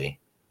immediately.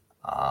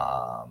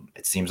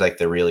 It seems like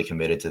they're really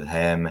committed to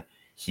him.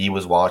 He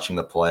was watching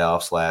the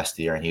playoffs last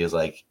year, and he was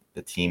like,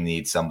 the team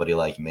needs somebody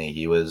like me.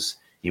 He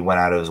went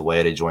out of his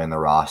way to join the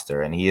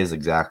roster, and he is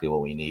exactly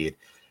what we need.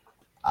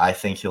 I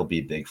think he'll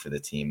be big for the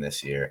team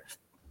this year.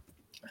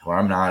 Who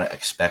I'm not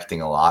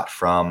expecting a lot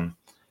from.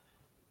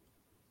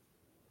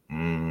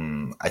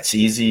 It's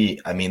easy.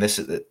 I mean,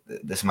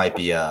 this might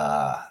be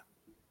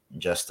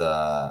just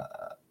an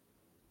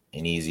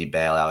easy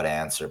bailout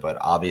answer, but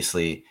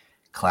obviously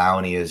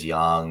Clowney is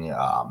young.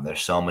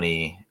 There's so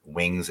many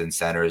wings and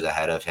centers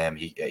ahead of him.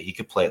 He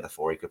could play at the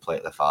 4, he could play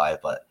at the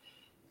 5, but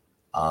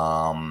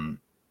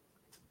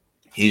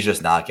he's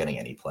just not getting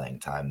any playing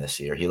time this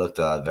year. He looked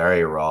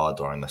very raw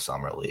during the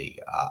summer league.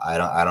 I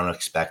don't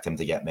expect him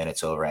to get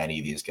minutes over any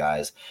of these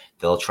guys.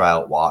 They'll try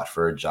out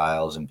Watford,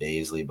 Giles, and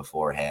Baisley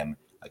before him,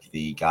 like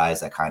the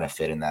guys that kind of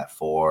fit in that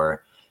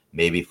 4,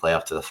 maybe play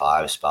up to the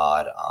 5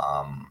 spot.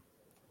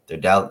 They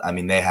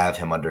have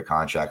him under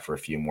contract for a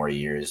few more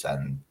years,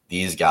 and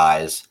these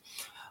guys,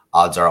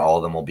 odds are all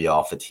of them will be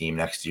off the team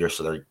next year,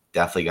 so they're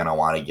definitely going to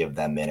want to give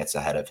them minutes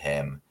ahead of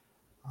him.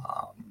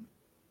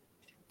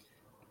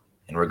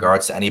 In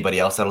regards to anybody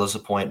else that'll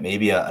disappoint,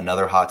 maybe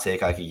another hot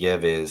take I could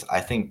give is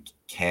I think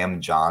Cam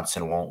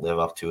Johnson won't live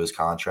up to his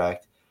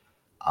contract.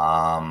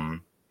 I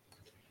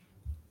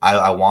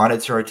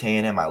wanted to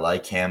retain him. I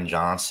like Cam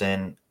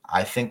Johnson.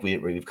 I think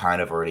we've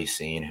kind of already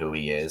seen who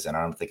he is, and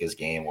I don't think his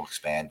game will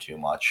expand too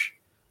much.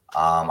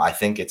 I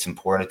think it's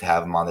important to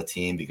have him on the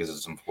team because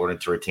it's important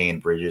to retain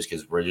Bridges,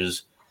 because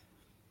Bridges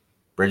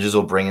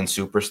will bring in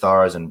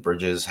superstars, and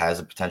Bridges has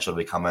the potential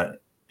to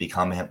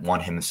become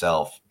one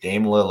himself.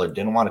 Dame Lillard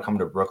didn't want to come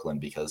to Brooklyn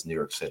because New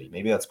York City.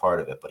 Maybe that's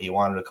part of it, but he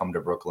wanted to come to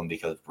Brooklyn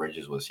because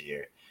Bridges was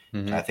here.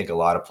 Mm-hmm. And I think a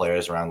lot of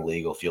players around the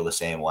league will feel the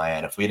same way.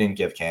 And if we didn't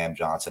give Cam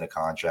Johnson a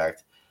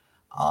contract,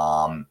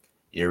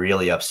 you're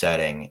really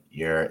upsetting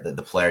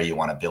the player you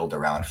want to build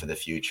around for the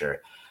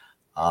future.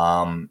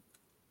 Cam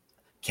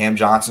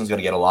Johnson's going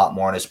to get a lot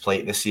more on his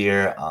plate this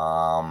year,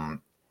 and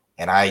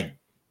I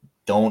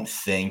don't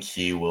think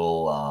he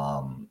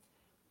will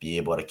be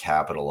able to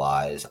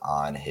capitalize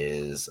on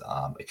his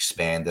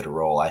expanded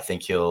role. I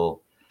think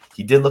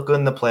he did look good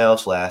in the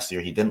playoffs last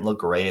year. He didn't look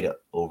great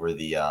over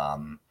the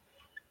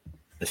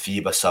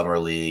FIBA Summer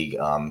League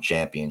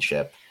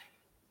championship.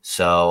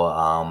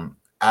 So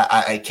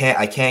I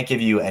can't give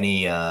you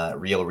any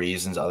real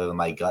reasons other than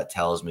my gut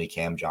tells me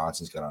Cam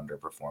Johnson's going to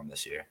underperform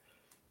this year.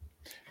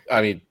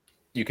 I mean,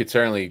 you could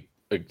certainly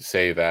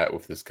say that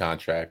with this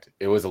contract.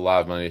 It was a lot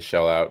of money to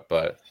shell out,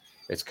 but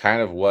it's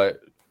kind of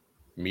what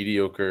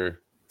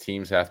mediocre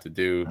teams have to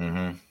do.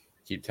 Mm-hmm.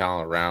 Keep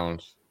talent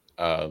around,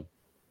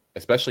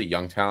 especially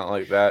young talent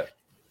like that,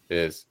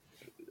 is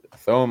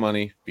throw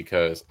money,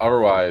 because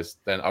otherwise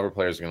then other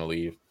players are going to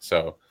leave.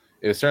 So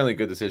it was certainly a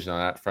good decision on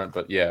that front.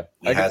 But yeah,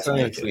 I can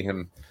certainly see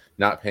him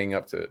not playing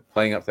up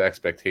to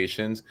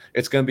expectations.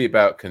 It's going to be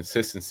about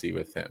consistency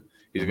with him.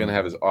 He's going to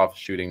have his off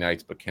shooting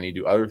nights, but can he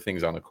do other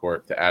things on the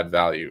court to add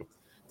value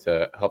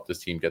to help this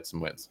team get some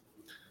wins?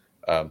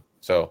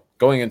 So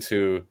going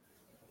into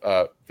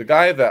the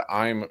guy that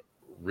I'm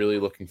really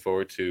looking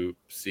forward to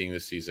seeing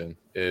this season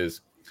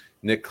is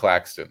Nick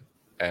Claxton.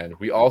 And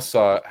we all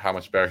saw how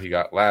much better he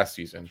got last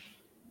season,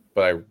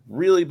 but I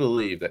really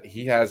believe that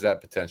he has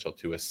that potential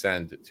to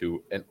ascend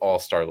to an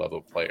all-star level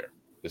player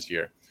this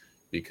year,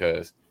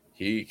 because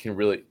he can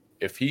really,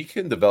 if he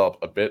can develop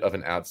a bit of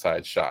an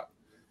outside shot,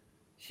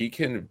 he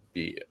can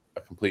be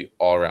a complete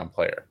all-around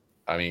player.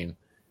 I mean,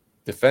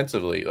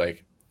 defensively,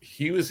 like,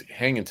 he was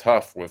hanging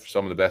tough with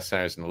some of the best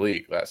centers in the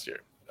league last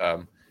year.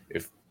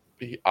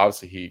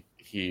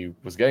 He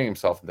was getting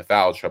himself into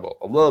foul trouble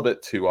a little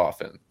bit too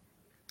often,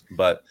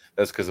 but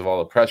that's because of all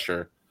the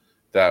pressure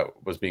that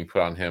was being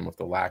put on him with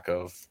the lack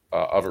of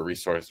other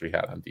resources we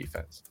had on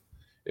defense.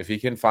 If he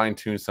can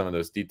fine-tune some of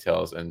those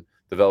details and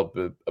develop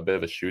a bit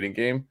of a shooting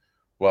game,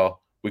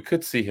 well, we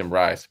could see him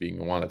rise to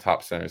being one of the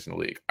top centers in the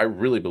league. I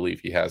really believe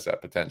he has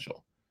that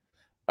potential.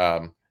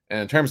 And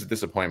in terms of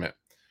disappointment,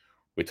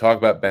 we talk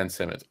about Ben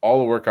Simmons. All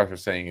the workouts are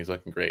saying he's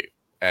looking great,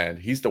 and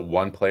he's the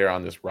one player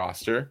on this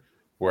roster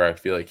where I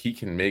feel like he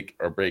can make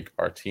or break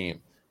our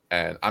team.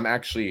 And I'm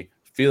actually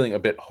feeling a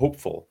bit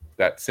hopeful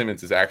that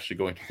Simmons is actually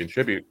going to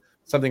contribute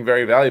something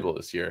very valuable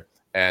this year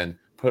and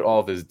put all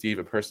of his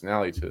diva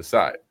personality to the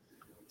side.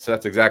 So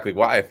that's exactly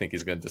why I think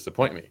he's going to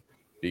disappoint me,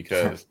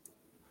 because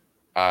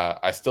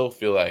I still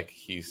feel like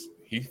he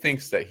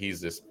thinks that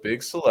he's this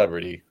big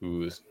celebrity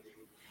who's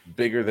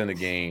bigger than the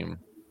game,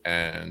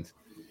 and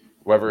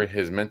whether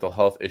his mental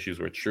health issues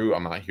were true,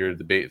 I'm not here to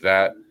debate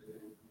that,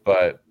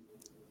 but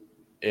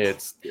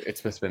it's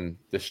just been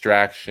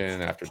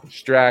distraction after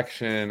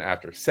distraction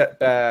after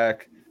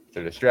setback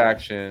after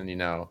distraction,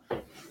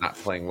 not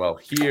playing well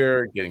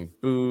here, getting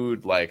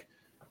booed, like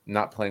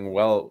not playing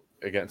well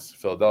against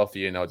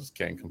Philadelphia, just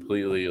getting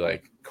completely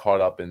like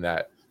caught up in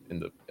that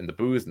in the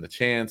booze and the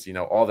chants,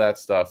 all that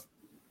stuff.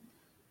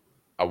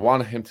 I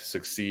want him to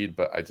succeed,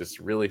 but I just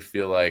really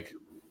feel like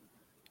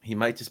he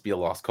might just be a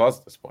lost cause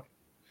at this point.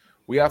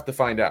 We have to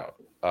find out.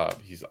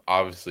 He's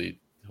obviously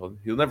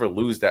he'll never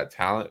lose that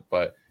talent,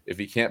 but if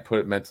he can't put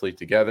it mentally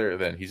together,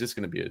 then he's just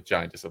going to be a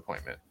giant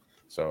disappointment.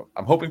 So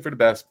I'm hoping for the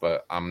best,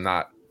 but I'm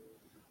not.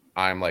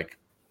 I'm like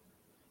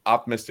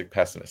optimistic,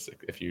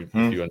 pessimistic. If you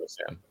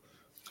understand.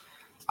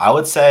 I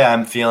would say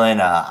I'm feeling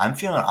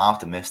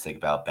optimistic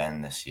about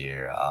Ben this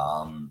year.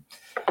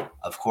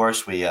 Of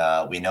course, we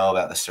know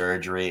about the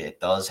surgery. It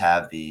does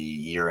have the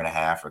 1.5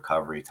 year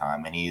recovery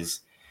time, and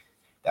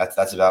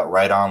that's about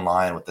right on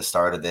line with the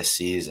start of this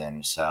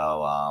season.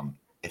 So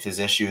if his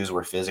issues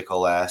were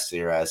physical last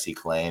year, as he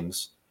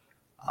claims,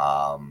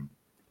 then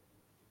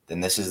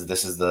this is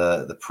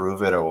the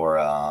prove it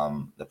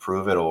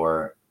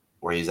or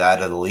he's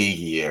out of the league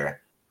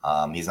year.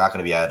 He's not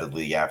going to be out of the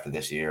league after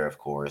this year, of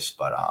course,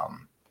 but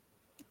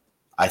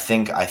I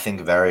think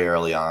very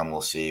early on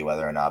we'll see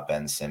whether or not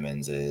Ben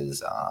Simmons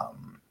is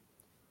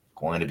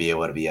going to be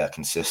able to be a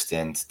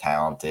consistent,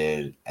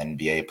 talented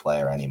NBA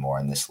player anymore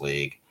in this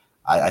league.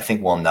 I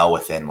think we'll know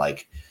within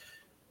like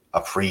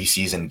a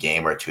preseason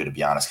game or two, to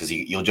be honest, because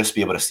you'll just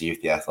be able to see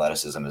if the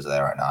athleticism is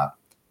there or not.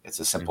 It's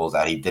as simple as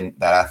that.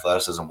 That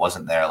athleticism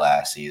wasn't there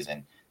last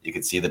season. You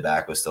could see the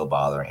back was still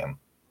bothering him.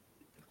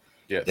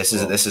 Yeah, this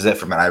is it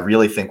for me. I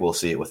really think we'll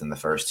see it within the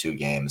first 2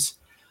 games.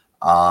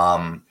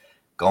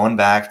 Going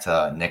back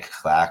to Nick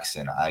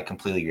Claxton, I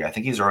completely agree. I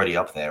think he's already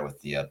up there with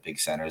the big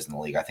centers in the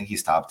league. I think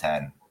he's top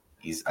 10.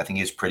 I think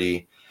he's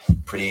pretty.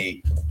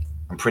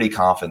 I'm pretty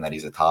confident that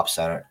he's a top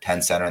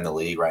 10 center in the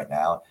league right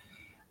now.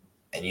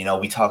 And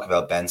we talk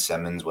about Ben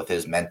Simmons with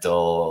his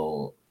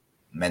mental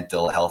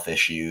health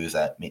issues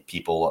that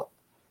people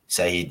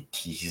say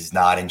he's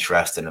not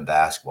interested in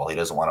basketball. He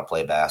doesn't want to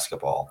play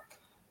basketball.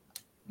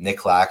 Nick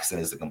Claxton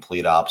is the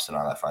complete opposite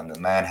on that front. The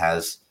man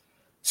has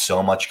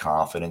so much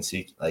confidence.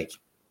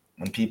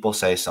 When people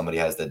say somebody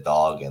has the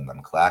dog in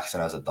them, Claxton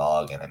has a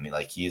dog in him.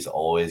 He's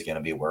always going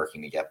to be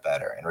working to get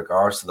better. In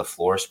regards to the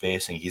floor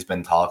spacing, he's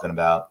been talking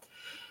about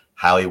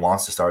how he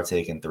wants to start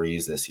taking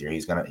threes this year.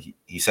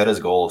 He said his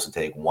goal is to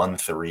take 1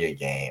 3 a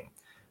game.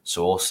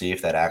 So we'll see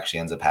if that actually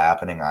ends up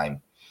happening.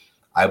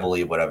 I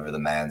believe whatever the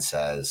man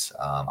says.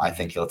 I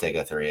think he'll take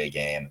a 3 a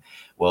game.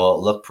 Will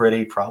it look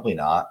pretty? Probably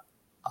not.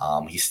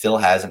 He still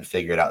hasn't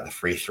figured out the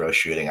free throw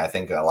shooting. I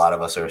think a lot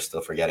of us are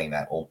still forgetting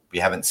that. Well, we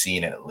haven't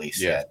seen it at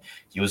least yet.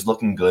 He was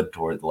looking good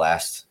toward the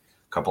last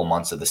couple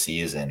months of the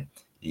season.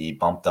 He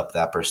bumped up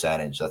that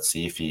percentage. Let's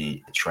see if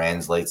he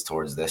translates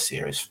towards this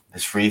year.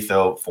 His free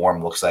throw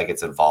form looks like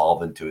it's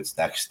evolved into its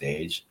next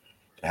stage.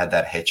 It had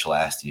that hitch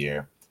last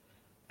year,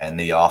 and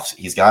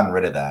he's gotten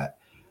rid of that.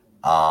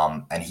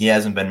 And he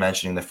hasn't been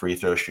mentioning the free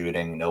throw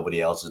shooting.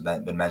 Nobody else has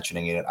been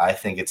mentioning it. I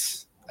think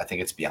it's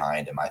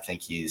behind him. I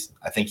think he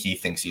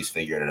thinks he's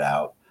figured it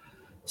out.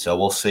 So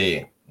we'll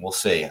see.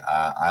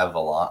 I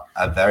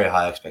have very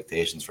high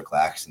expectations for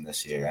Claxton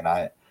this year, and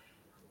I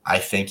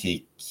think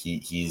he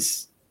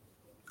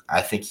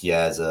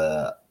has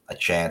a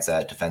chance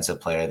at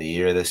Defensive Player of the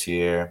Year this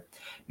year.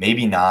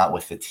 Maybe not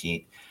with the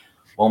team.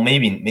 Well,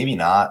 maybe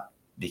not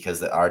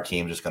because our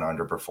team's just going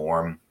to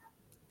underperform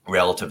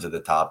relative to the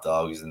top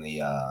dogs in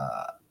the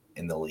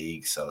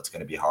league. So it's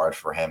going to be hard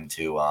for him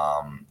to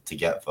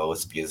get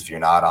votes, because if you're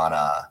not on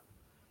a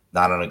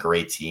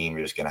great team,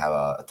 you're just going to have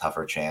a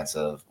tougher chance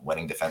of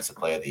winning Defensive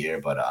Player of the Year.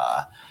 But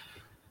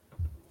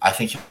I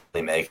think he'll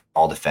really make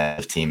all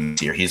defensive team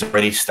this year. He's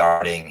already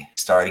starting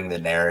the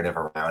narrative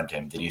around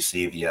him. Did you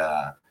see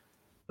the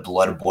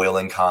blood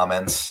boiling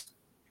comments?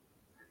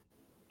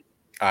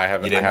 I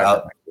haven't.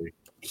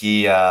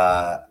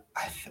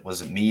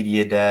 Was it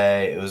media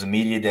day? It was a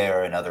media day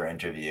or another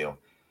interview,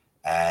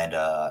 and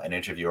an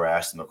interviewer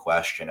asked him a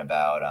question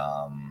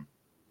about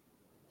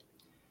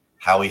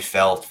how he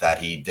felt that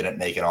he didn't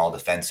make an all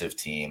defensive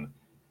team,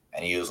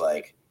 and he was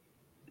like,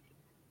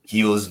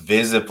 he was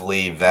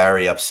visibly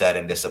very upset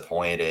and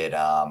disappointed.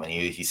 And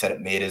he said it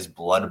made his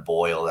blood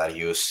boil that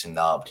he was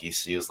snubbed.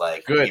 He was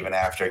like, good. Even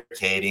after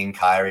Katie and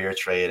Kyrie are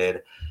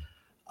traded,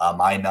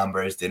 my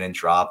numbers didn't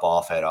drop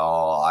off at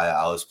all.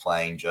 I was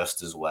playing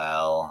just as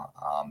well.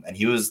 And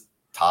he was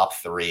top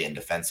 3 in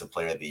Defensive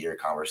Player of the Year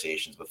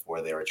conversations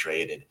before they were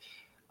traded.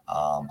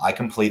 I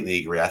completely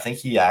agree. I think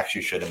he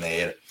actually should have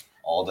made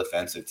all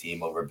defensive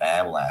team over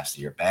Bam last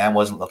year. Bam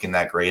wasn't looking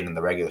that great in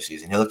the regular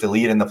season. He looked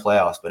elite in the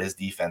playoffs, but his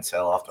defense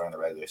fell off during the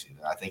regular season.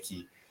 I think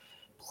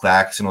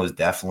Claxton was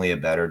definitely a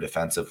better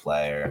defensive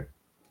player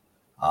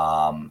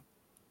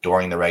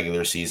during the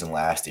regular season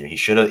last year. He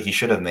should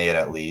have made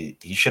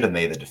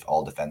the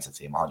all defensive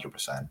team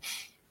 100%.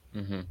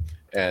 Mm-hmm.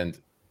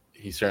 And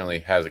he certainly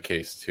has a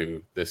case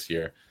too this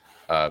year.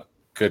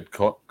 Good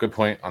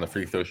point on the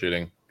free throw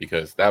shooting,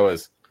 because that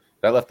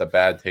left a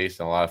bad taste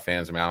in a lot of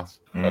fans' mouths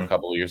a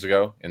couple of years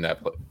ago in that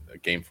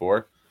game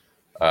 4.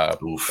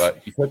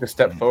 But he took a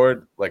step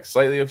forward, like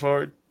slightly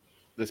forward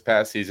this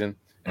past season,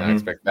 and I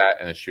expect that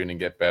and his shooting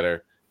get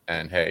better.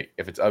 And hey,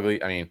 if it's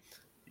ugly, I mean,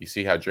 you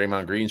see how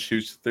Draymond Green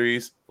shoots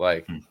threes,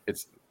 like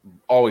it's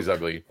always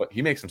ugly, but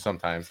he makes them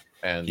sometimes,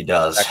 and He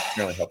does. that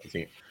can really help the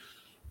team.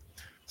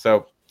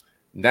 So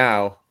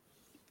now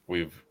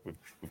we've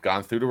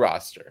gone through the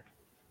roster.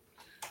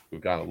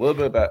 We've gone a little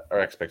bit about our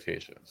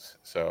expectations.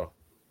 So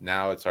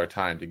now it's our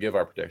time to give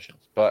our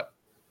predictions. But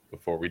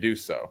before we do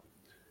so,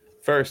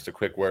 first, a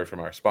quick word from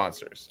our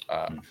sponsors.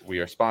 We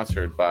are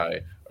sponsored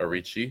by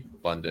Arichi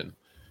London.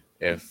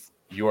 If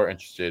you are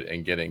interested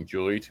in getting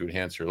jewelry to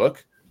enhance your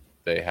look,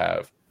 they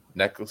have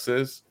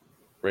necklaces,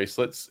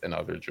 bracelets, and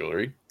other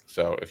jewelry.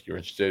 So if you're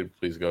interested,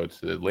 please go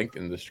to the link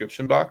in the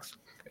description box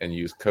and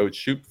use code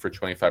SHOOP for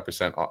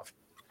 25% off.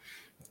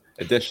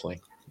 Additionally,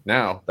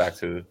 now back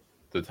to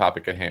the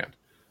topic at hand.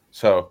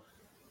 So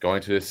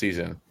going to this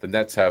season, the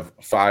Nets have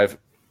 5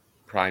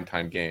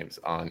 primetime games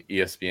on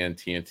ESPN,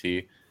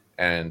 TNT,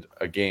 and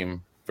a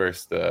game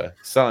versus the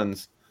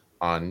Suns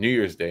on New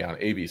Year's Day on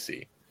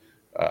ABC.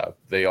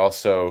 They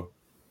also,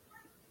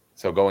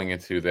 so going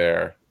into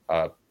their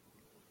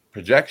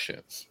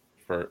projections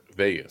for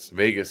Vegas,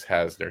 Vegas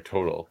has their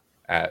total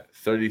at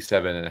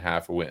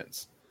 37.5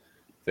 wins.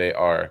 They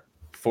are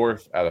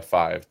 4th out of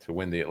 5 to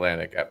win the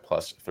Atlantic at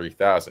plus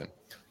 3,000.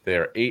 They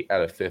are 8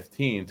 out of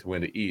 15 to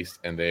win the East,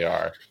 and they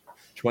are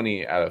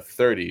 20 out of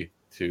 30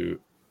 to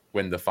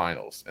win the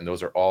finals. And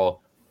those are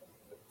all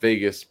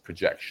Vegas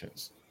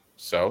projections.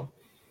 So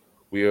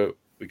we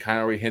kind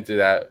of already hinted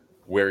at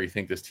where we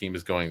think this team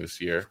is going this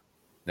year.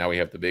 Now we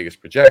have the Vegas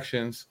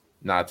projections,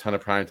 not a ton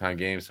of primetime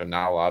games, so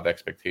not a lot of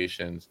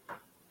expectations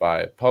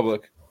by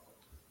public.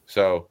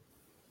 So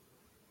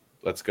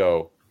let's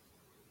go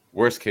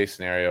worst case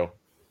scenario,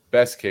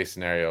 best case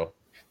scenario,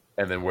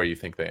 and then where you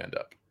think they end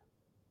up.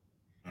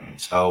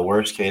 So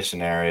worst case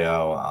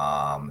scenario,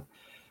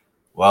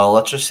 well,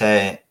 let's just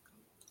say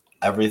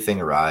everything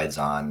rides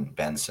on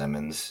Ben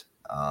Simmons.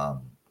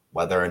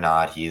 Whether or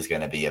not he's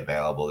going to be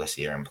available this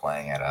year and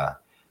playing at a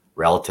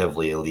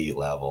relatively elite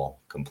level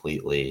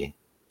completely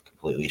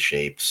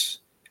shapes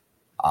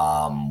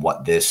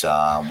what this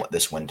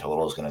win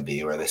total is going to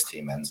be, where this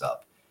team ends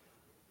up.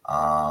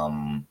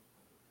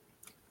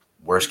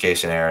 Worst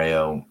case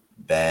scenario,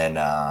 Ben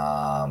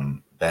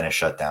is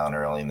shut down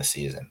early in the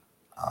season.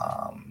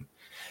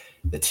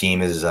 The team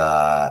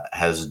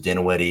has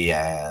Dinwiddie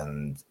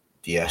and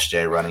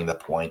DSJ running the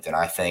point, and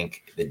I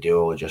think the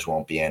duo just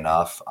won't be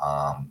enough.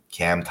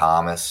 Cam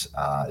Thomas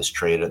is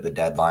traded at the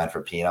deadline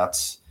for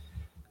peanuts.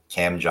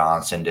 Cam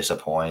Johnson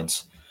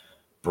disappoints.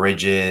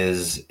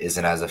 Bridges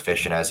isn't as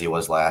efficient as he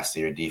was last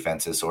year.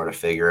 Defenses sort of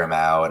figure him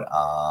out,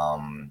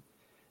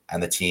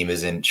 and the team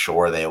isn't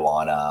sure they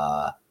want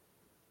to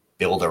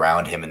build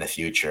around him in the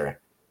future.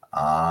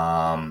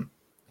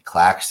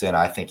 Claxton,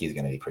 I think he's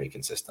going to be pretty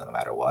consistent no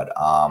matter what.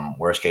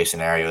 Worst case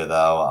scenario,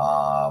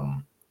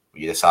 though,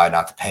 you decide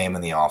not to pay him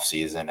in the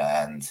offseason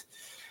and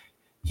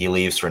he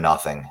leaves for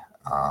nothing.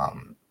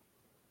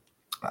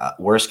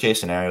 Worst case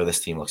scenario,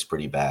 this team looks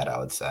pretty bad, I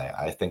would say.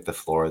 I think the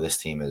floor of this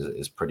team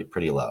is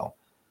pretty low.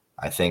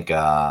 I think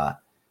I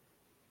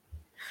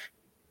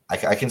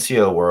can see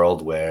a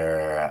world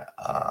where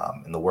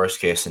in the worst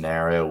case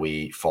scenario,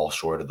 we fall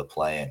short of the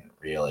play-in,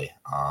 really.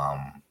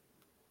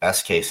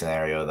 Best case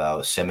scenario,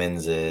 though,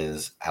 Simmons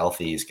is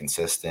healthy, he's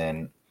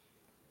consistent.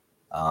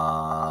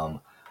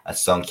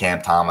 That's on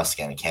Cam Thomas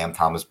again. Cam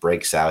Thomas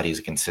breaks out. He's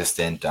a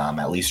consistent,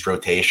 at least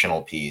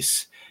rotational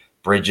piece.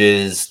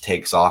 Bridges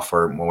takes off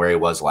from where he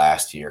was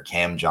last year.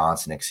 Cam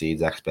Johnson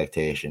exceeds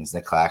expectations.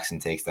 Nick Claxton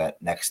takes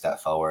that next step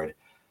forward.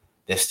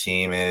 This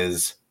team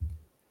is,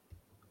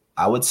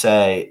 I would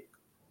say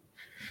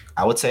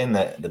in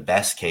the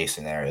best case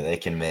scenario, they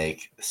can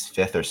make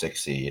 5th or 6th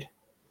seed.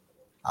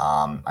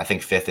 I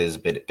think 5th is a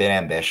bit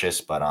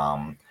ambitious, but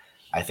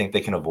I think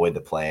they can avoid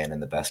the play-in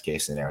the best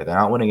case scenario. They're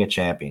not winning a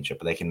championship,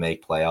 but they can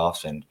make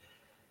playoffs and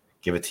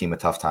give a team a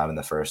tough time in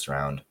the first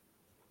round.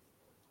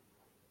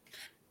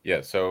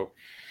 Yeah, so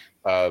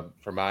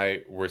for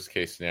my worst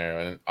case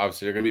scenario, and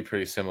obviously they're going to be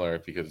pretty similar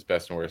because it's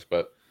best and worst,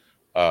 but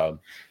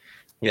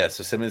yeah,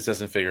 so Simmons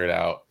doesn't figure it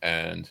out,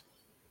 and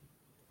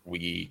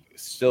we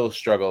still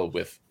struggle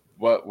with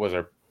what was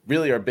our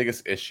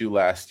biggest issue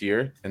last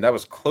year, and that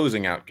was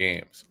closing out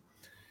games.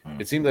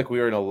 It seemed like we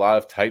were in a lot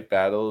of tight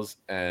battles,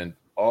 and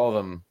all of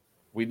them,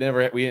 we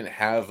didn't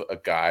have a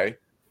guy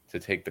to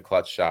take the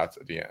clutch shots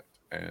at the end,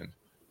 and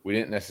we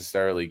didn't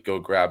necessarily go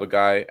grab a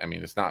guy. I mean,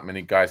 there's not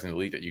many guys in the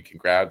league that you can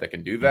grab that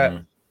can do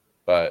that,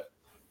 but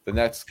the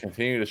Nets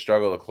continue to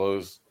struggle to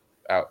close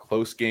out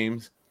close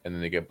games, and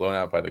then they get blown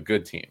out by the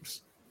good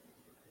teams,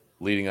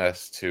 leading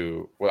us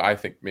to what I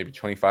think maybe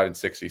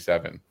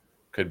 25-67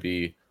 could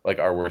be like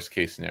our worst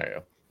case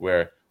scenario,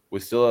 where we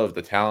still have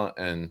the talent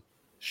and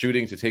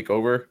shooting to take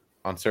over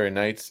on certain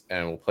nights,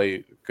 and we'll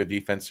play good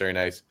defense certain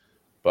nights,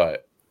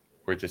 but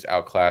we're just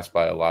outclassed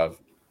by a lot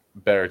of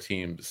better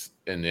teams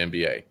in the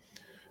NBA.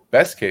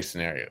 Best case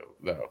scenario,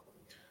 though,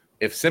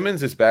 if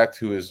Simmons is back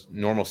to his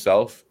normal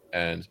self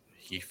and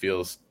he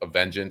feels a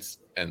vengeance,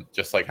 and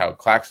just like how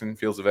Claxton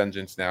feels a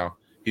vengeance now,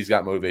 he's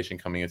got motivation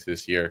coming into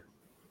this year,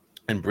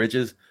 and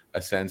Bridges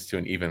ascends to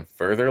an even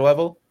further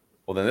level,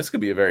 well, then this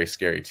could be a very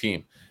scary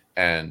team.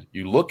 And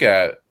you look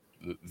at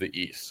the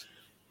East,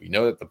 We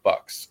know that the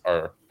Bucks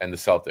are and the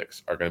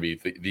Celtics are going to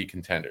be the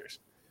contenders.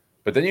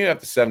 But then you have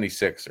the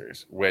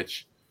 76ers,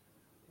 which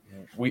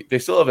they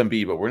still have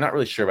Embiid, but we're not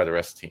really sure about the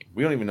rest of the team.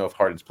 We don't even know if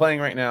Harden's playing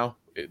right now.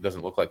 It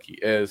doesn't look like he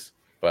is,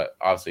 but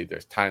obviously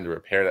there's time to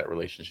repair that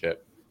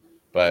relationship.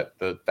 But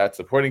that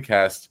supporting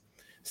cast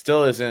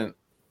still isn't.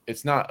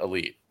 It's not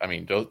elite. I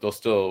mean, they'll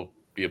still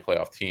be a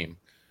playoff team,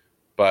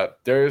 but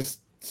there's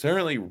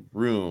certainly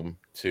room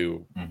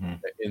to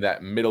in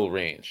that middle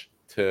range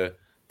to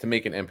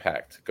make an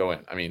impact go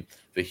in. I mean,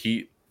 the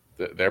Heat,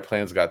 their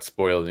plans got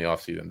spoiled in the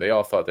offseason. They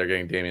all thought they're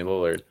getting Damian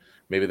Lillard.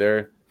 Maybe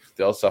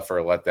they'll suffer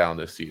a letdown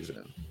this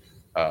season.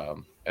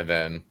 And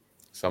then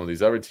some of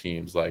these other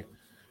teams like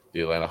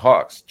the Atlanta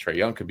Hawks, Trae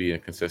Young could be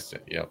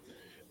inconsistent.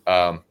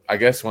 I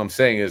guess what I'm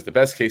saying is the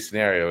best case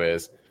scenario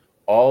is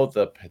all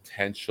the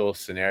potential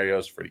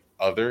scenarios for the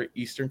other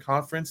Eastern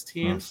Conference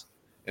teams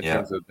in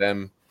terms of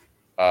them,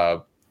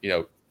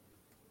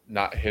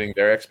 not hitting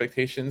their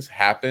expectations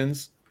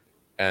happens,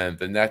 and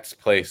the Nets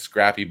play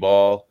scrappy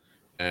ball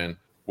and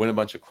win a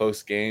bunch of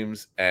close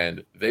games,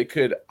 and they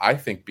could, I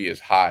think, be as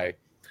high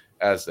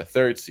as the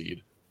third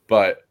seed,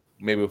 but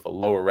maybe with a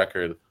lower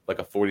record, like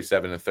a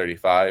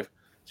 47-35,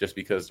 just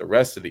because the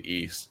rest of the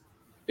East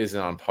isn't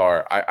on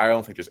par. I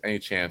don't think there's any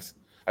chance.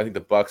 I think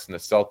the Bucks and the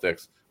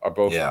Celtics are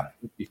both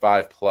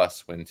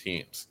 55-plus win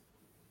teams,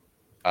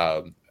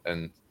 and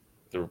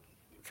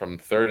from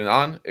third and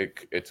on,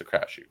 it's a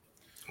crapshoot.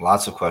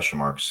 Lots of question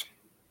marks.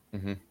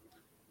 Mm-hmm.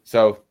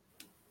 So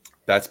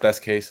that's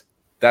best case.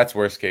 That's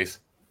worst case.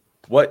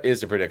 What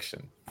is the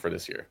prediction for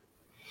this year?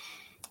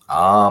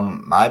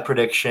 My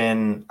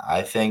prediction,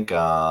 I think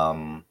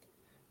I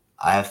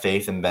have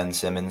faith in Ben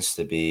Simmons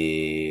to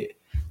be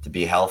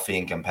healthy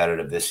and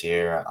competitive this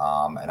year.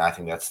 And I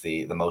think that's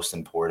the most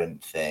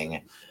important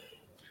thing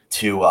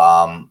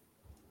for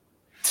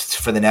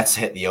the Nets to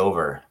hit the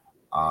over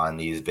on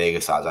these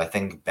Vegas odds. I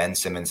think Ben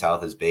Simmons'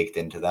 health is baked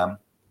into them.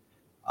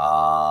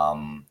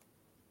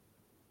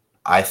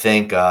 I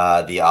think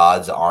the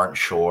odds aren't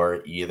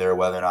sure either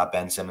whether or not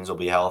Ben Simmons will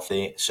be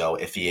healthy. So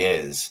if he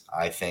is,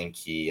 I think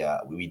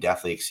we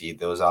definitely exceed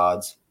those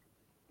odds.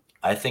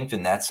 I think the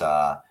Nets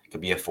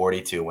could be a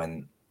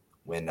 42-win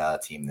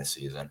team this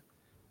season.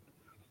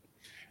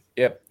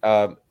 Yep.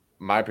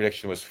 My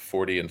prediction was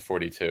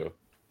 40-42,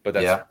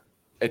 but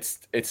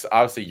it's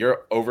obviously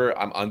you're over,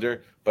 I'm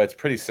under, but it's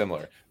pretty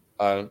similar.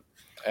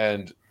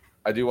 And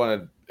I do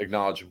want to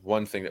acknowledge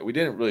one thing that we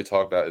didn't really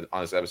talk about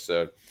on this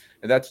episode,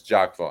 and that's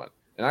Jacque Vaughn.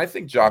 And I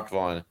think Jacque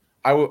Vaughn,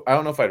 I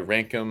don't know if I'd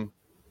rank him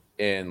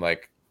in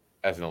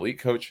as an elite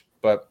coach,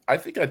 but I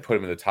think I'd put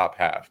him in the top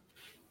half.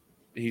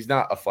 He's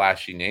not a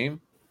flashy name,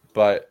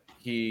 but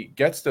he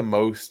gets the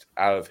most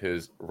out of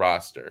his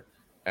roster.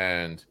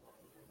 And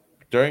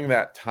during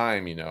that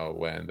time,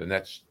 when the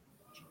Nets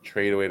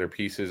trade away their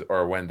pieces,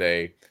 or when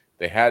they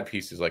had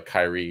pieces like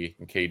Kyrie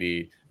and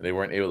KD, and they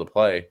weren't able to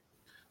play,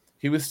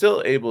 he was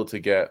still able to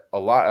get a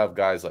lot of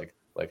guys like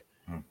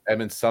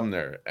Edmund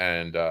Sumner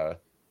and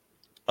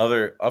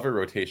other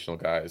rotational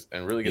guys,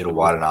 and really get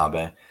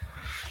Watanabe.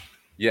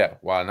 Yeah,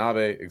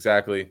 Watanabe,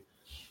 exactly.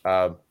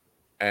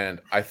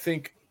 And I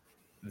think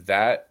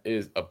that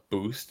is a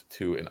boost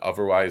to an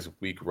otherwise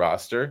weak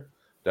roster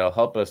that'll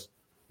help us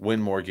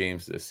win more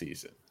games this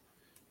season.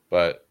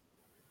 But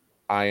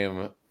I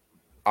am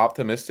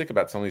optimistic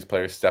about some of these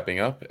players stepping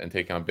up and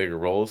taking on bigger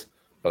roles,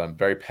 but I'm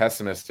very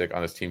pessimistic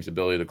on this team's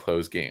ability to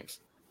close games.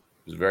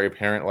 It was very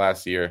apparent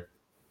last year,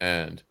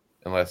 and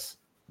unless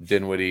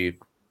Dinwiddie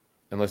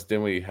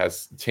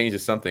has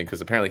changed something,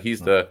 because apparently he's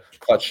the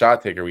clutch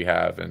shot taker we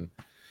have, and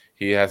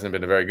he hasn't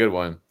been a very good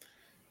one.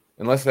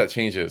 Unless that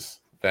changes,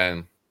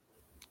 then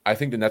I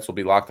think the Nets will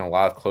be locked in a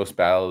lot of close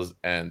battles,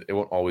 and it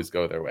won't always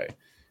go their way.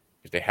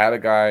 If they had a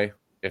guy,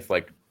 if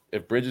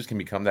Bridges can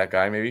become that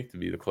guy, maybe to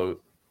be the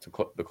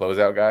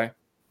closeout guy,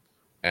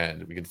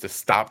 and we can just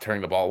stop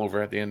turning the ball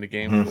over at the end of the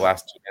game, the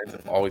last 2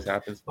 minutes, it always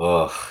happens.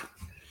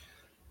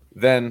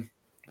 Then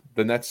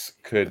the Nets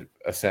could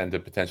ascend to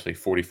potentially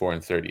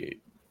 44-38.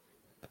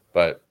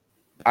 But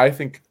I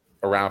think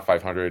around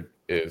 500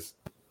 is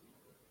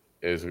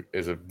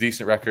a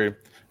decent record.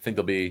 I think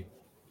they'll be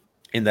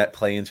in that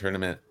play-in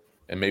tournament,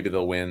 and maybe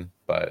they'll win.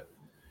 But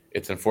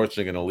it's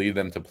unfortunately going to lead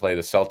them to play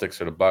the Celtics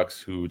or the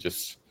Bucks, who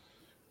just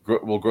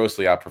will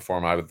grossly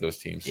outperform out of those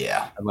teams.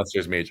 Yeah, unless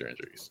there's major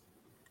injuries.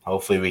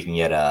 Hopefully we can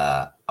get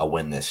a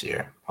win this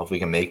year. Hopefully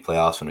we can make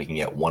playoffs when we can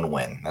get one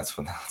win. That's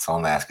all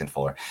I'm asking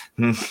for.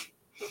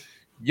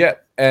 Yeah,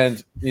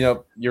 and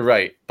you're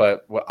right.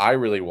 But what I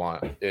really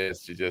want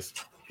is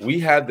we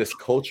had this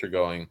culture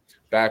going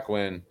back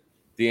when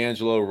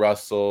D'Angelo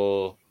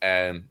Russell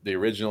and the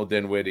original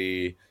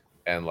Dinwiddie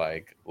and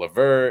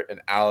LeVert and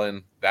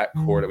Allen, that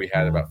core that we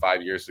had about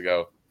 5 years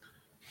ago.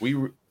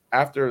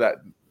 After that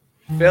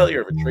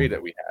failure of a trade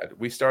that we had,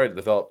 we started to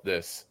develop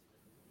this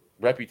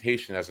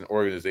reputation as an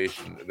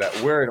organization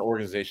that we're an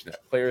organization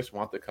that players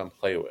want to come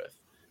play with,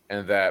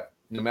 and that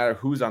no matter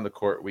who's on the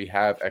court, we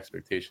have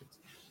expectations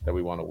that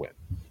we want to win.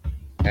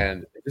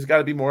 And there's got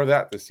to be more of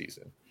that this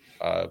season.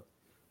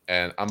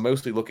 And I'm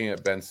mostly looking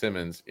at Ben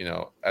Simmons,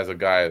 as a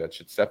guy that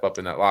should step up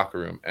in that locker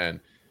room and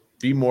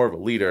be more of a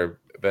leader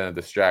than a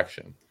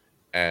distraction.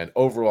 And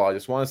overall, I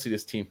just want to see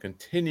this team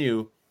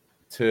continue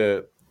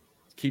to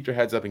keep their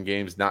heads up in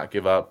games, not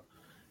give up,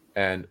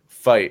 and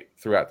fight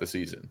throughout the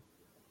season.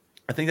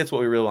 I think that's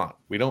what we really want.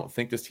 We don't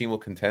think this team will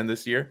contend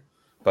this year,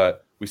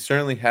 but we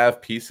certainly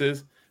have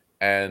pieces,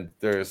 and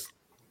there's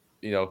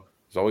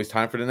always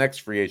time for the next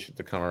free agent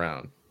to come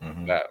around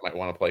that might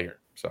want to play here.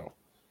 So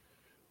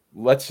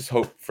let's just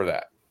hope for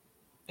that.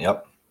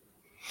 Yep.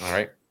 All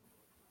right.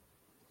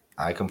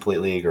 I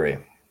completely agree.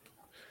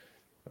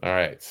 All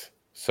right.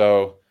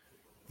 So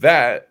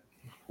that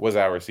was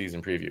our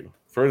season preview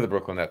for the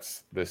Brooklyn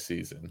Nets this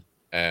season.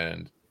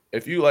 And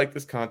if you like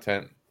this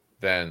content,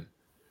 then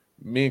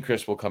me and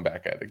Chris will come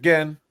back at it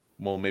again.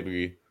 We'll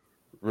maybe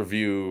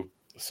review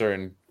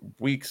certain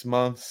weeks,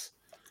 months,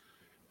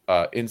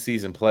 in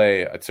season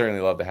play. I'd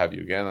certainly love to have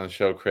you again on the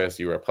show, Chris.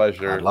 You were a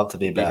pleasure. I'd love to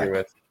be back. Here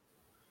with.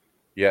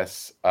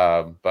 Yes.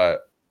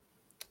 But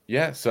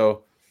yeah,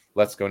 so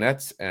let's go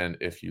Nets. And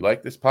if you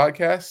like this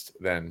podcast,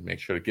 then make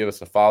sure to give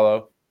us a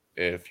follow.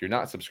 If you're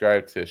not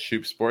subscribed to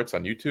Shoop Sports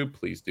on YouTube,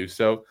 please do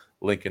so.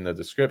 Link in the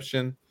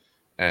description.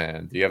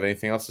 And do you have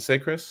anything else to say,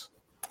 Chris?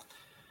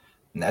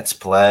 Nets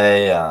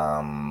play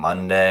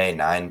Monday,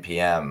 9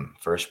 p.m.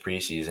 First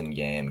preseason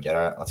game.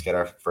 Let's get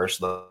our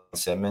first look at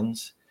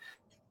Simmons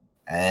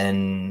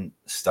and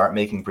start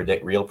making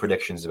real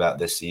predictions about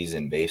this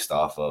season based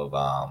off of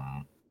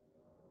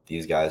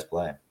these guys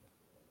play.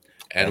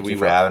 And thank you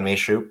for having me,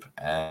 Shoop,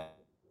 and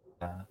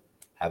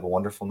have a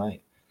wonderful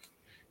night.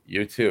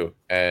 You too.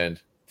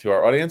 And to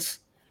our audience,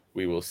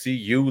 we will see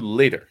you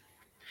later.